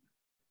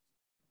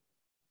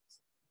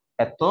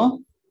 এত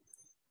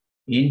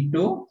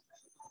into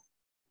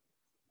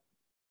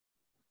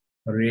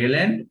real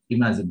and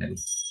imaginary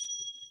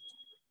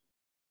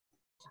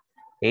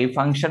এই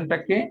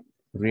ফাংশনটাকে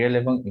রিয়েল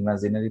এবং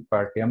ইমাজিনারি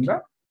পার্টে আমরা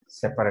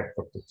সেপারেট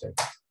করতে চাই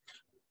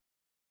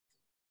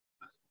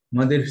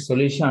আমাদের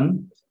solution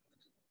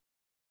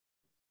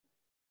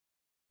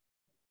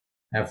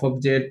f of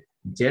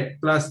z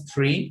plus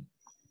 3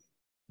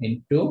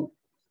 into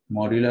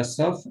modulus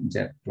of z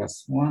plus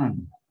 1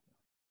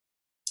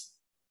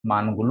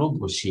 মানগুলো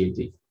বসিয়ে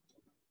দিই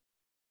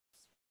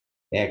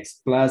x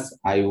plus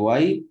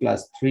iy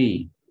plus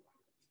 3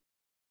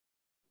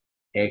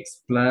 x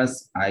plus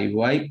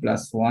iy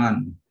plus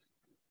 1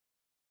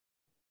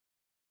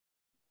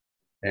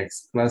 x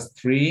plus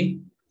 3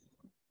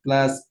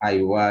 plus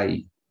iy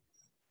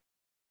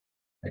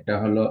এটা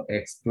হলো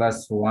x plus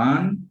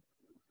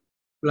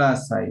 1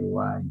 plus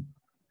iy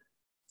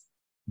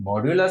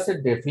মডুলাসের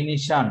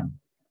definition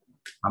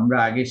আমরা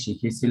আগে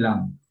শিখেছিলাম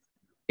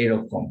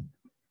এরকম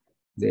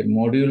যে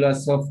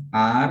modulus of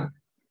r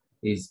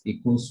is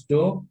equals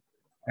to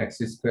x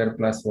square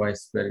plus y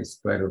square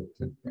square root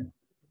থেকে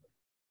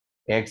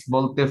x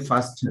বলতে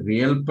first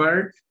real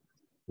part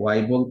y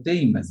বলতে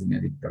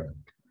ইমাজিনারি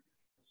পার্ট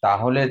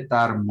তাহলে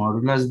তার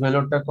মডুলাস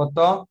ভ্যালুটা কত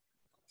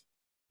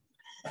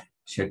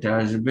সেটা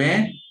আসবে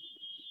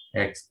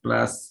x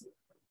plus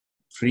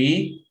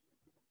 3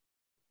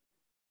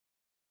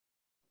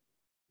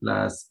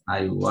 plus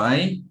iy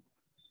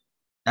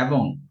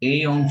এবং এই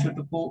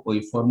অংশটুকু ওই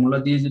ফর্মুলা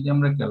দিয়ে যদি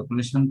আমরা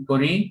ক্যালকুলেশন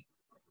করি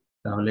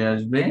তাহলে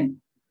আসবে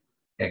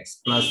x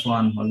plus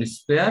 1 whole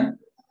square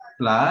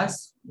plus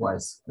y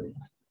square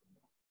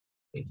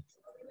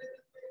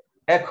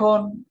এখন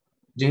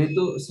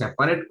যেহেতু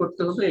সেপারেট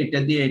করতে হবে এটা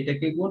দিয়ে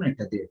এটাকে গুণ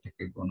এটা দিয়ে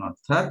এটাকে গুণ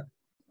অর্থাৎ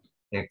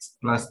x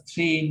plus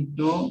 3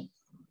 into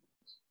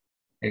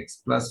x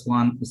plus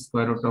 1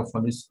 square root of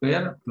whole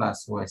square plus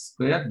y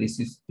square this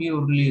is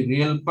purely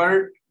real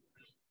part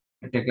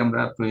এটাকে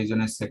আমরা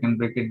প্রয়োজনে সেকেন্ড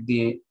ব্র্যাকেট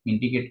দিয়ে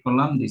ইন্ডিকেট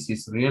করলাম this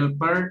is real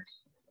part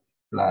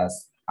plus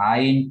I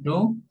into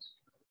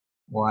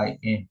y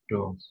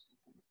into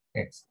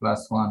x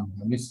plus 1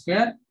 whole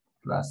square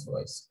plus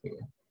y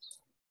square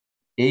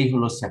এই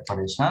হলো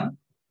separation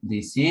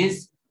this is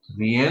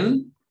real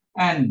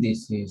and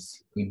this is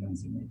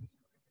imaginary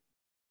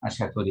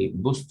আশা করি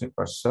বুঝতে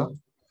পারছো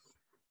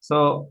সো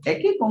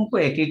এক এক অঙ্ক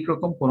এক এক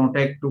রকম কোনটা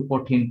একটু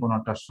কঠিন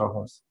কোনটা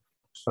সহজ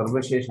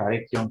সর্বশেষ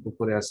আরেকটি অঙ্ক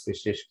করে আজকে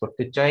শেষ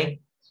করতে চাই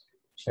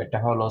সেটা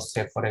হলো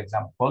সে ফর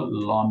एग्जांपल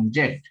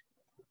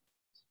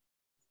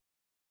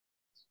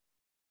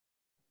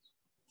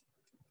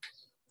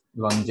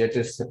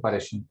লনজেটের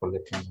সেপারেশন করলে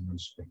কেমন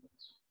আসবে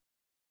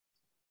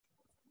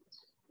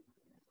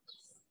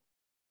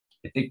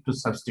এতে একটু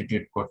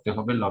সাবস্টিটিউট করতে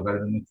হবে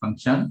logarithmic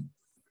function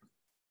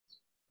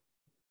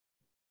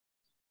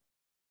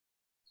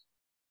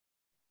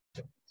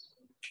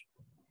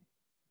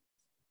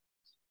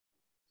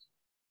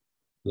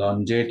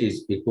ln z is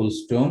equals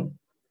to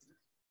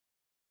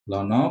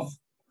ln of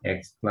x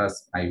plus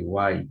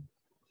iy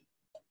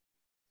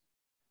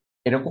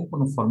এরকম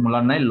কোনো ফর্মুলা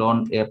নাই ln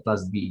a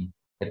plus b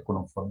এর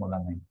কোনো ফর্মুলা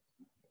নাই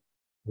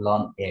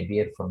ln a b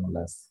এর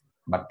ফর্মুলা আছে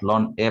but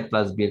ln a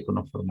plus b এর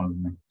কোনো ফর্মুলা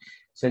নাই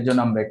সেজন্য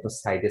আমরা একটু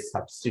সাইডে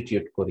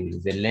সাবস্টিটিউট করি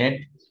যে let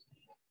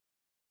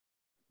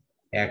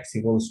x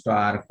equals to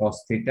r cos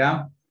theta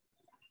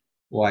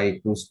y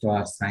equals to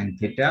r sin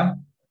theta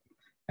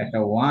এটা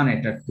 1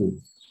 এটা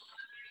 2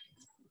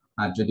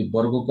 আর যদি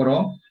বর্গ করো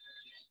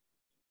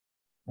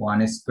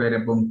 1 স্কয়ার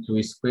এবং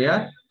 2 স্কয়ার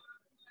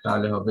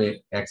তাহলে হবে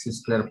x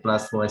square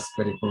plus y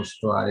square equals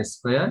to r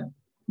square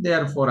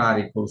therefore r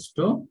equals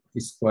to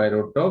square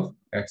root of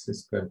x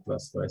square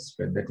plus y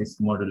square that is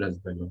modulus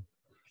value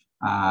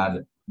আর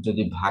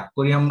যদি ভাগ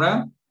করি আমরা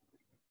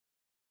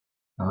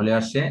তাহলে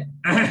আসে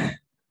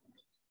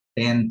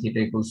tan theta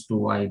equals to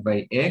y by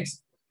x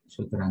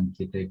সুতরাং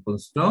theta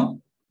equals to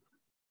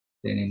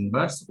tan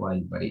inverse y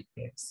by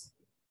x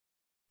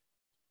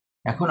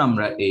এখন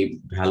আমরা এই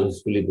ভ্যালুস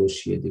গুলি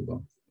বসিয়ে দিব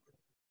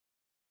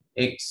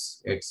x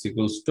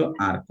equals to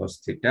r cos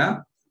theta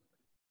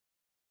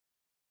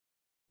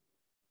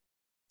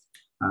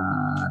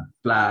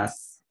plus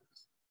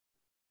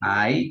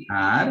I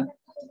r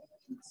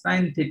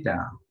sin theta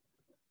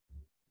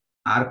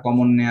r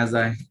common নেওয়া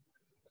যায়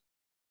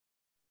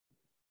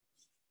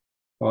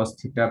cos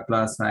theta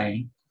plus I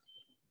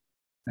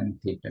sin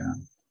theta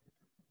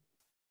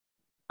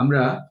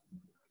আমরা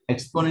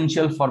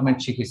এক্সপোনেনশিয়াল ফরম্যাট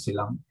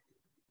শিখেছিলাম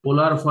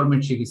পোলার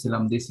ফরম্যাট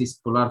শিখেছিলাম দিস ইজ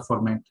পোলার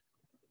ফরম্যাট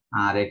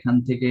আর এখান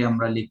থেকে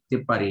আমরা লিখতে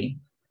পারি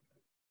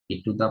e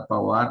to the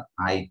power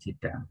I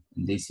theta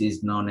this is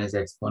known as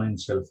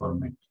exponential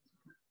format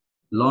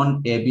ln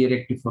ab এর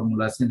একটি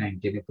ফর্মুলা আছে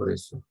 90 এ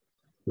পড়েছো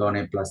ln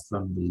a plus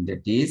ln b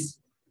that is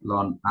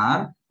ln r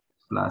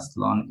plus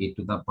ln e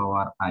to the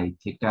power I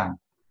theta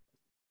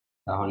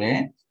তাহলে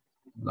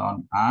ln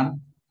r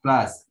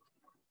plus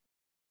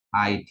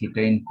I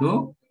theta into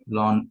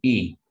ln e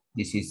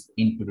this is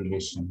into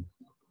relation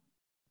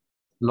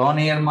ln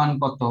a এর মান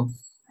কত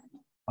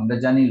আমরা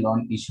জানি ln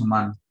e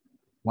সমান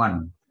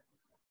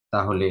 1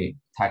 তাহলে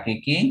থাকে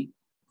কি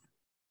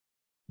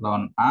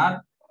ln r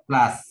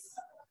plus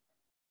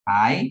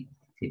i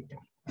theta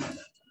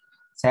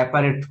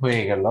separate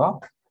হয়ে গেল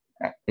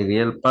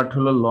রিয়েল পার্ট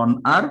হলো ln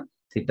r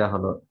থিটা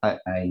হলো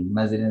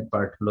ইমাজিনারি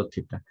পার্ট হলো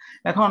থিটা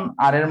এখন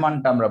r এর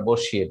মানটা আমরা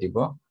বসিয়ে দিব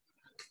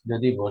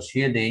যদি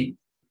বসিয়ে দেই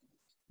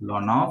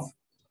ln of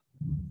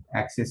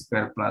x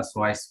square plus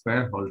y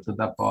square whole to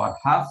the power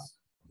half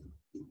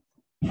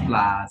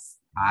plus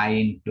I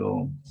into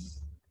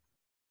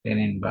tan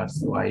inverse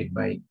y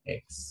by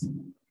x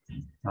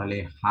তাহলে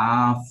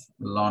half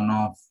ln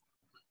of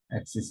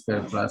x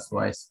square plus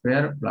y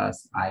square plus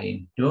I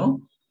into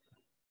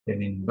tan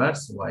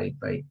inverse y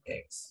by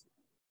x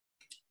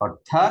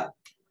অর্থাৎ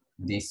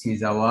this is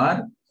our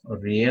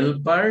real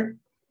part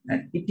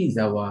and it is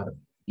our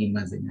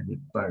imaginary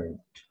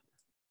part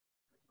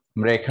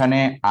আমরা এখানে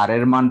r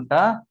এর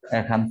মানটা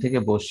এখান থেকে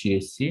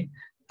বসিয়েছি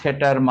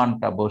থিটার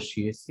মানটা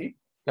বসিয়েছি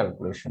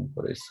ক্যালকুলেশন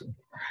করেছি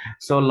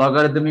so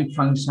logarithmic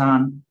function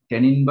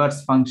tan inverse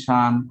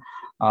function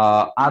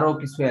আরো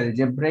কিছু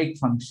অ্যালজেব্রাইক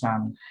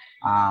ফাংশন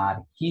আর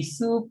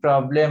কিছু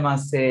প্রবলেম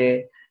আছে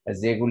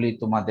যেগুলি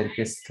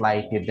তোমাদেরকে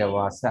স্লাইডে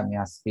দেওয়া আছে আমি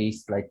আজকে এই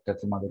স্লাইডটা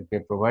তোমাদেরকে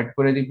প্রোভাইড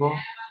করে দিব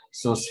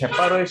সো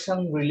সেপারেশন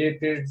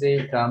রিলেটেড যে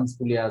টার্মস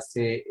গুলি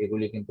আছে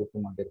এগুলি কিন্তু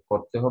তোমাদের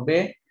করতে হবে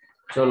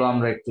চলো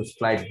আমরা একটু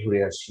স্লাইড ঘুরে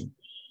আসি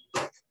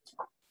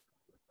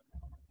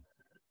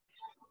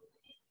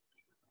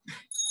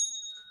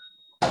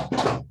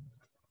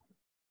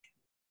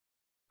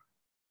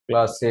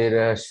ক্লাসের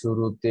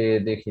শুরুতে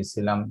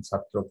দেখেছিলাম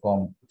ছাত্র কম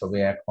তবে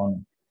এখন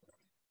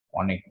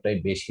অনেকটাই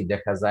বেশি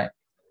দেখা যায়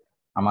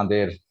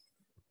আমাদের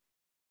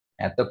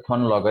এতক্ষণ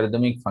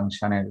লগারিদমিক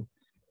ফাংশনের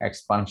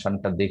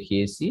এক্সপানশনটা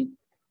দেখিয়েছি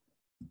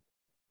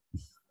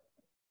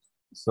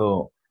সো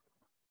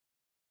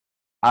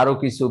আরো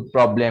কিছু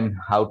problem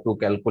how to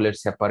calculate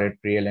separate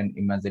real and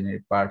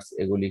imaginary parts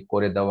এগুলি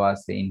করে দেওয়া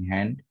আছে ইন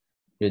হ্যান্ড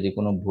যদি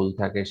কোনো ভুল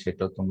থাকে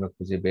সেটা তোমরা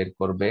খুঁজে বের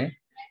করবে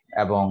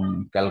এবং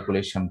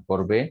ক্যালকুলেশন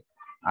করবে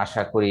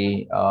আশা করি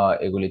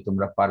এগুলি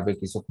তোমরা পারবে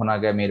কিছুক্ষণ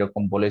আগে আমি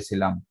এরকম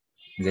বলেছিলাম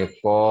যে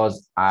cos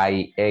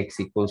ix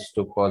equals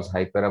to cos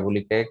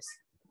hyperbolic x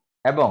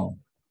এবং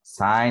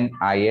sin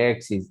ix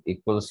is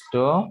equals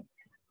to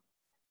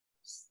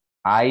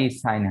I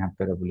sin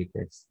hyperbolic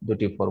x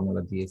দুটি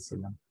ফর্মুলা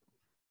দিয়েছিলাম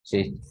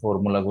সেই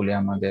ফর্মুলাগুলি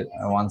আমাদের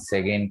ওয়ান্স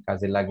এগেইন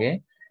কাজে লাগে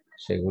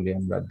সেগুলি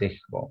আমরা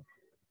দেখব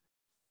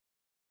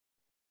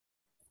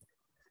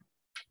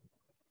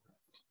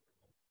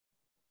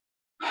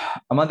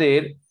আমাদের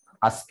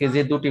আজকে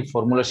যে দুটি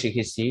ফর্মুলা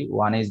শিখেছি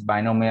ওয়ান ইজ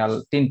বাইনোমিয়াল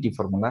তিনটি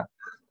formula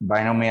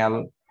binomial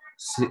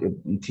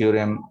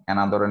theorem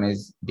another one is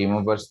D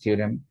movers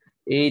theorem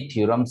এই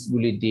থিওরামস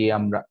গুলি দিয়ে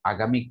আমরা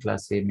আগামী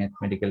ক্লাসে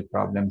ম্যাথমেটিক্যাল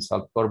প্রবলেম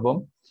সলভ করব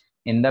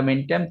ইন দা মিন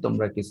টাইম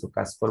তোমরা কিছু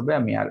কাজ করবে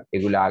আমি আর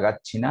এগুলো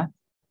আগাচ্ছি না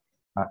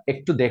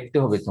একটু দেখতে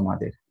হবে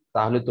তোমাদের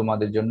তাহলে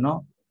তোমাদের জন্য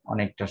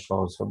অনেকটা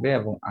সহজ হবে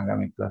এবং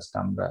আগামী ক্লাসটা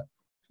আমরা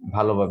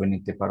ভালোভাবে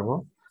নিতে পারবো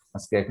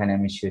আজকে এখানে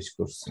আমি শেষ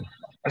করছি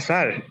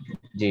স্যার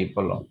জি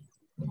বলো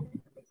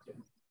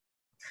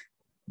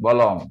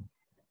বলো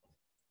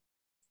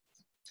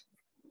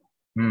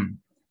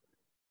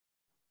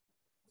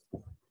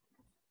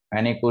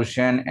any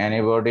question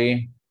anybody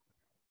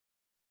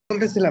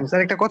বলতেছিলাম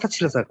স্যার একটা কথা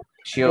ছিল স্যার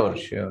sure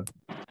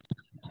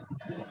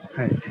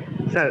হ্যাঁ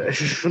স্যার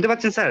শুনতে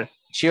পাচ্ছেন স্যার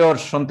sure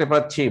শুনতে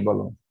পাচ্ছি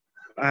বলো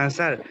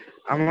স্যার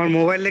আমার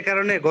মোবাইলের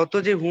কারণে গত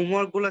যে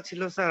হোমওয়ার্ক গুলো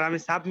ছিল স্যার আমি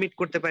সাবমিট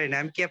করতে পারি না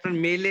আমি কি আপনার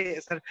মেইলে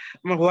স্যার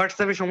আমার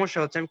হোয়াটসঅ্যাপে সমস্যা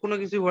হচ্ছে আমি কোনো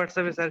কিছু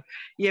হোয়াটসঅ্যাপে স্যার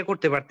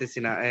করতে পারতেছি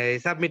না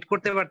সাবমিট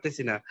করতে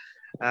পারতেছি না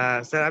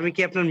স্যার আমি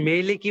কি আপনার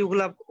মেইলে কি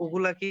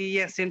ওগুলা কি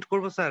সেন্ড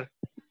করব স্যার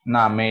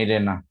না মেইলে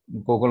না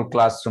গুগল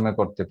ক্লাসরুমে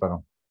করতে পারো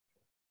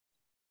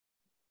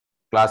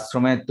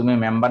ক্লাসরুমে তুমি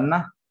মেম্বার না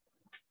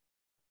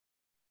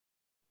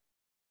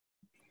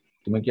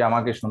তুমি কি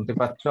আমাকে শুনতে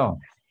পাচ্ছ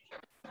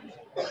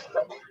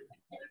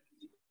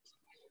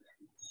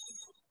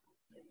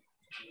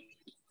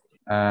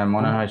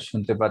মনে হয়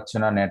শুনতে পাচ্ছ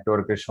না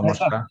নেটওয়ার্কের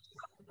সমস্যা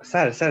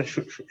স্যার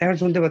এখন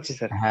শুনতে পাচ্ছি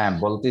স্যার হ্যাঁ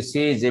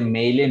বলতেছি যে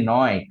মেইলে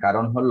নয়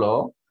কারণ হলো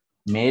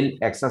মেইল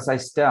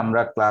এক্সারসাইজটা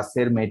আমরা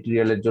ক্লাসের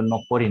ম্যাটেরিয়ালের জন্য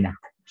করি না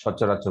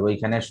সচরাচর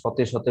ওইখানে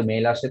শতে শতে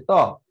মেইল আসে তো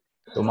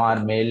তোমার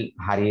মেইল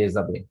হারিয়ে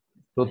যাবে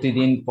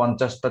প্রতিদিন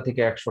 50টা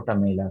থেকে 100টা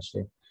মেইল আসে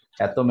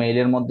এত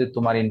মেইলের মধ্যে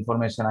তোমার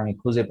ইনফরমেশন আমি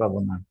খুঁজে পাবো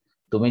না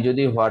তুমি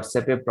যদি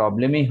হোয়াটসঅ্যাপে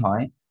প্রবলেমই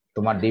হয়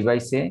তোমার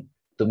ডিভাইসে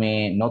তুমি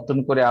নতুন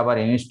করে আবার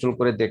ইনস্টল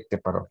করে দেখতে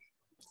পারো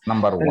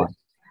নাম্বার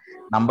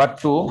 1 নাম্বার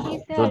 2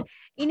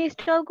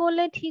 ইনস্টল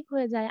করলে ঠিক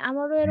হয়ে যায়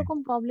আমারও এরকম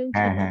প্রবলেম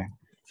ছিল হ্যাঁ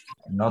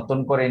নতুন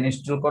করে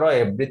ইনস্টল করো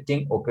এভরিথিং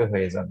ওকে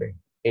হয়ে যাবে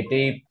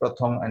এটাই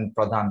প্রথম এন্ড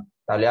প্রধান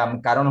তাহলে আমি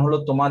কারণ হলো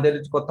তোমাদের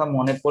কথা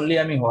মনে পড়লে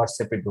আমি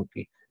হোয়াটসঅ্যাপে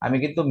ঢুকি আমি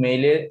কিন্তু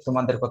মেইলে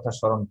তোমাদের কথা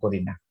স্মরণ করি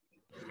না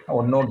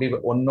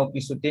অন্য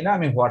কিছুতে না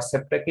আমি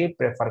হোয়াটসঅ্যাপটাকে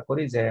প্রেফার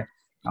করি যে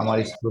আমার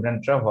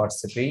স্টুডেন্টরা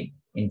হোয়াটসঅ্যাপেই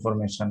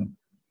ইনফরমেশন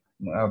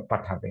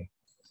পাঠাবে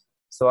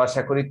সো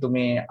আশা করি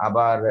তুমি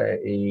আবার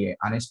এই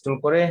আনইনস্টল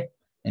করে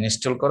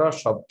ইনস্টল করো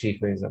সব ঠিক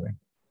হয়ে যাবে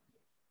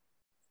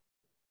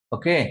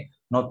ওকে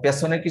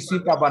পেছনে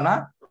কিছুই পাবা না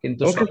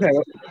কিন্তু ওকে স্যার,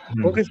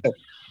 ওকে স্যার।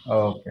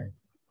 ওকে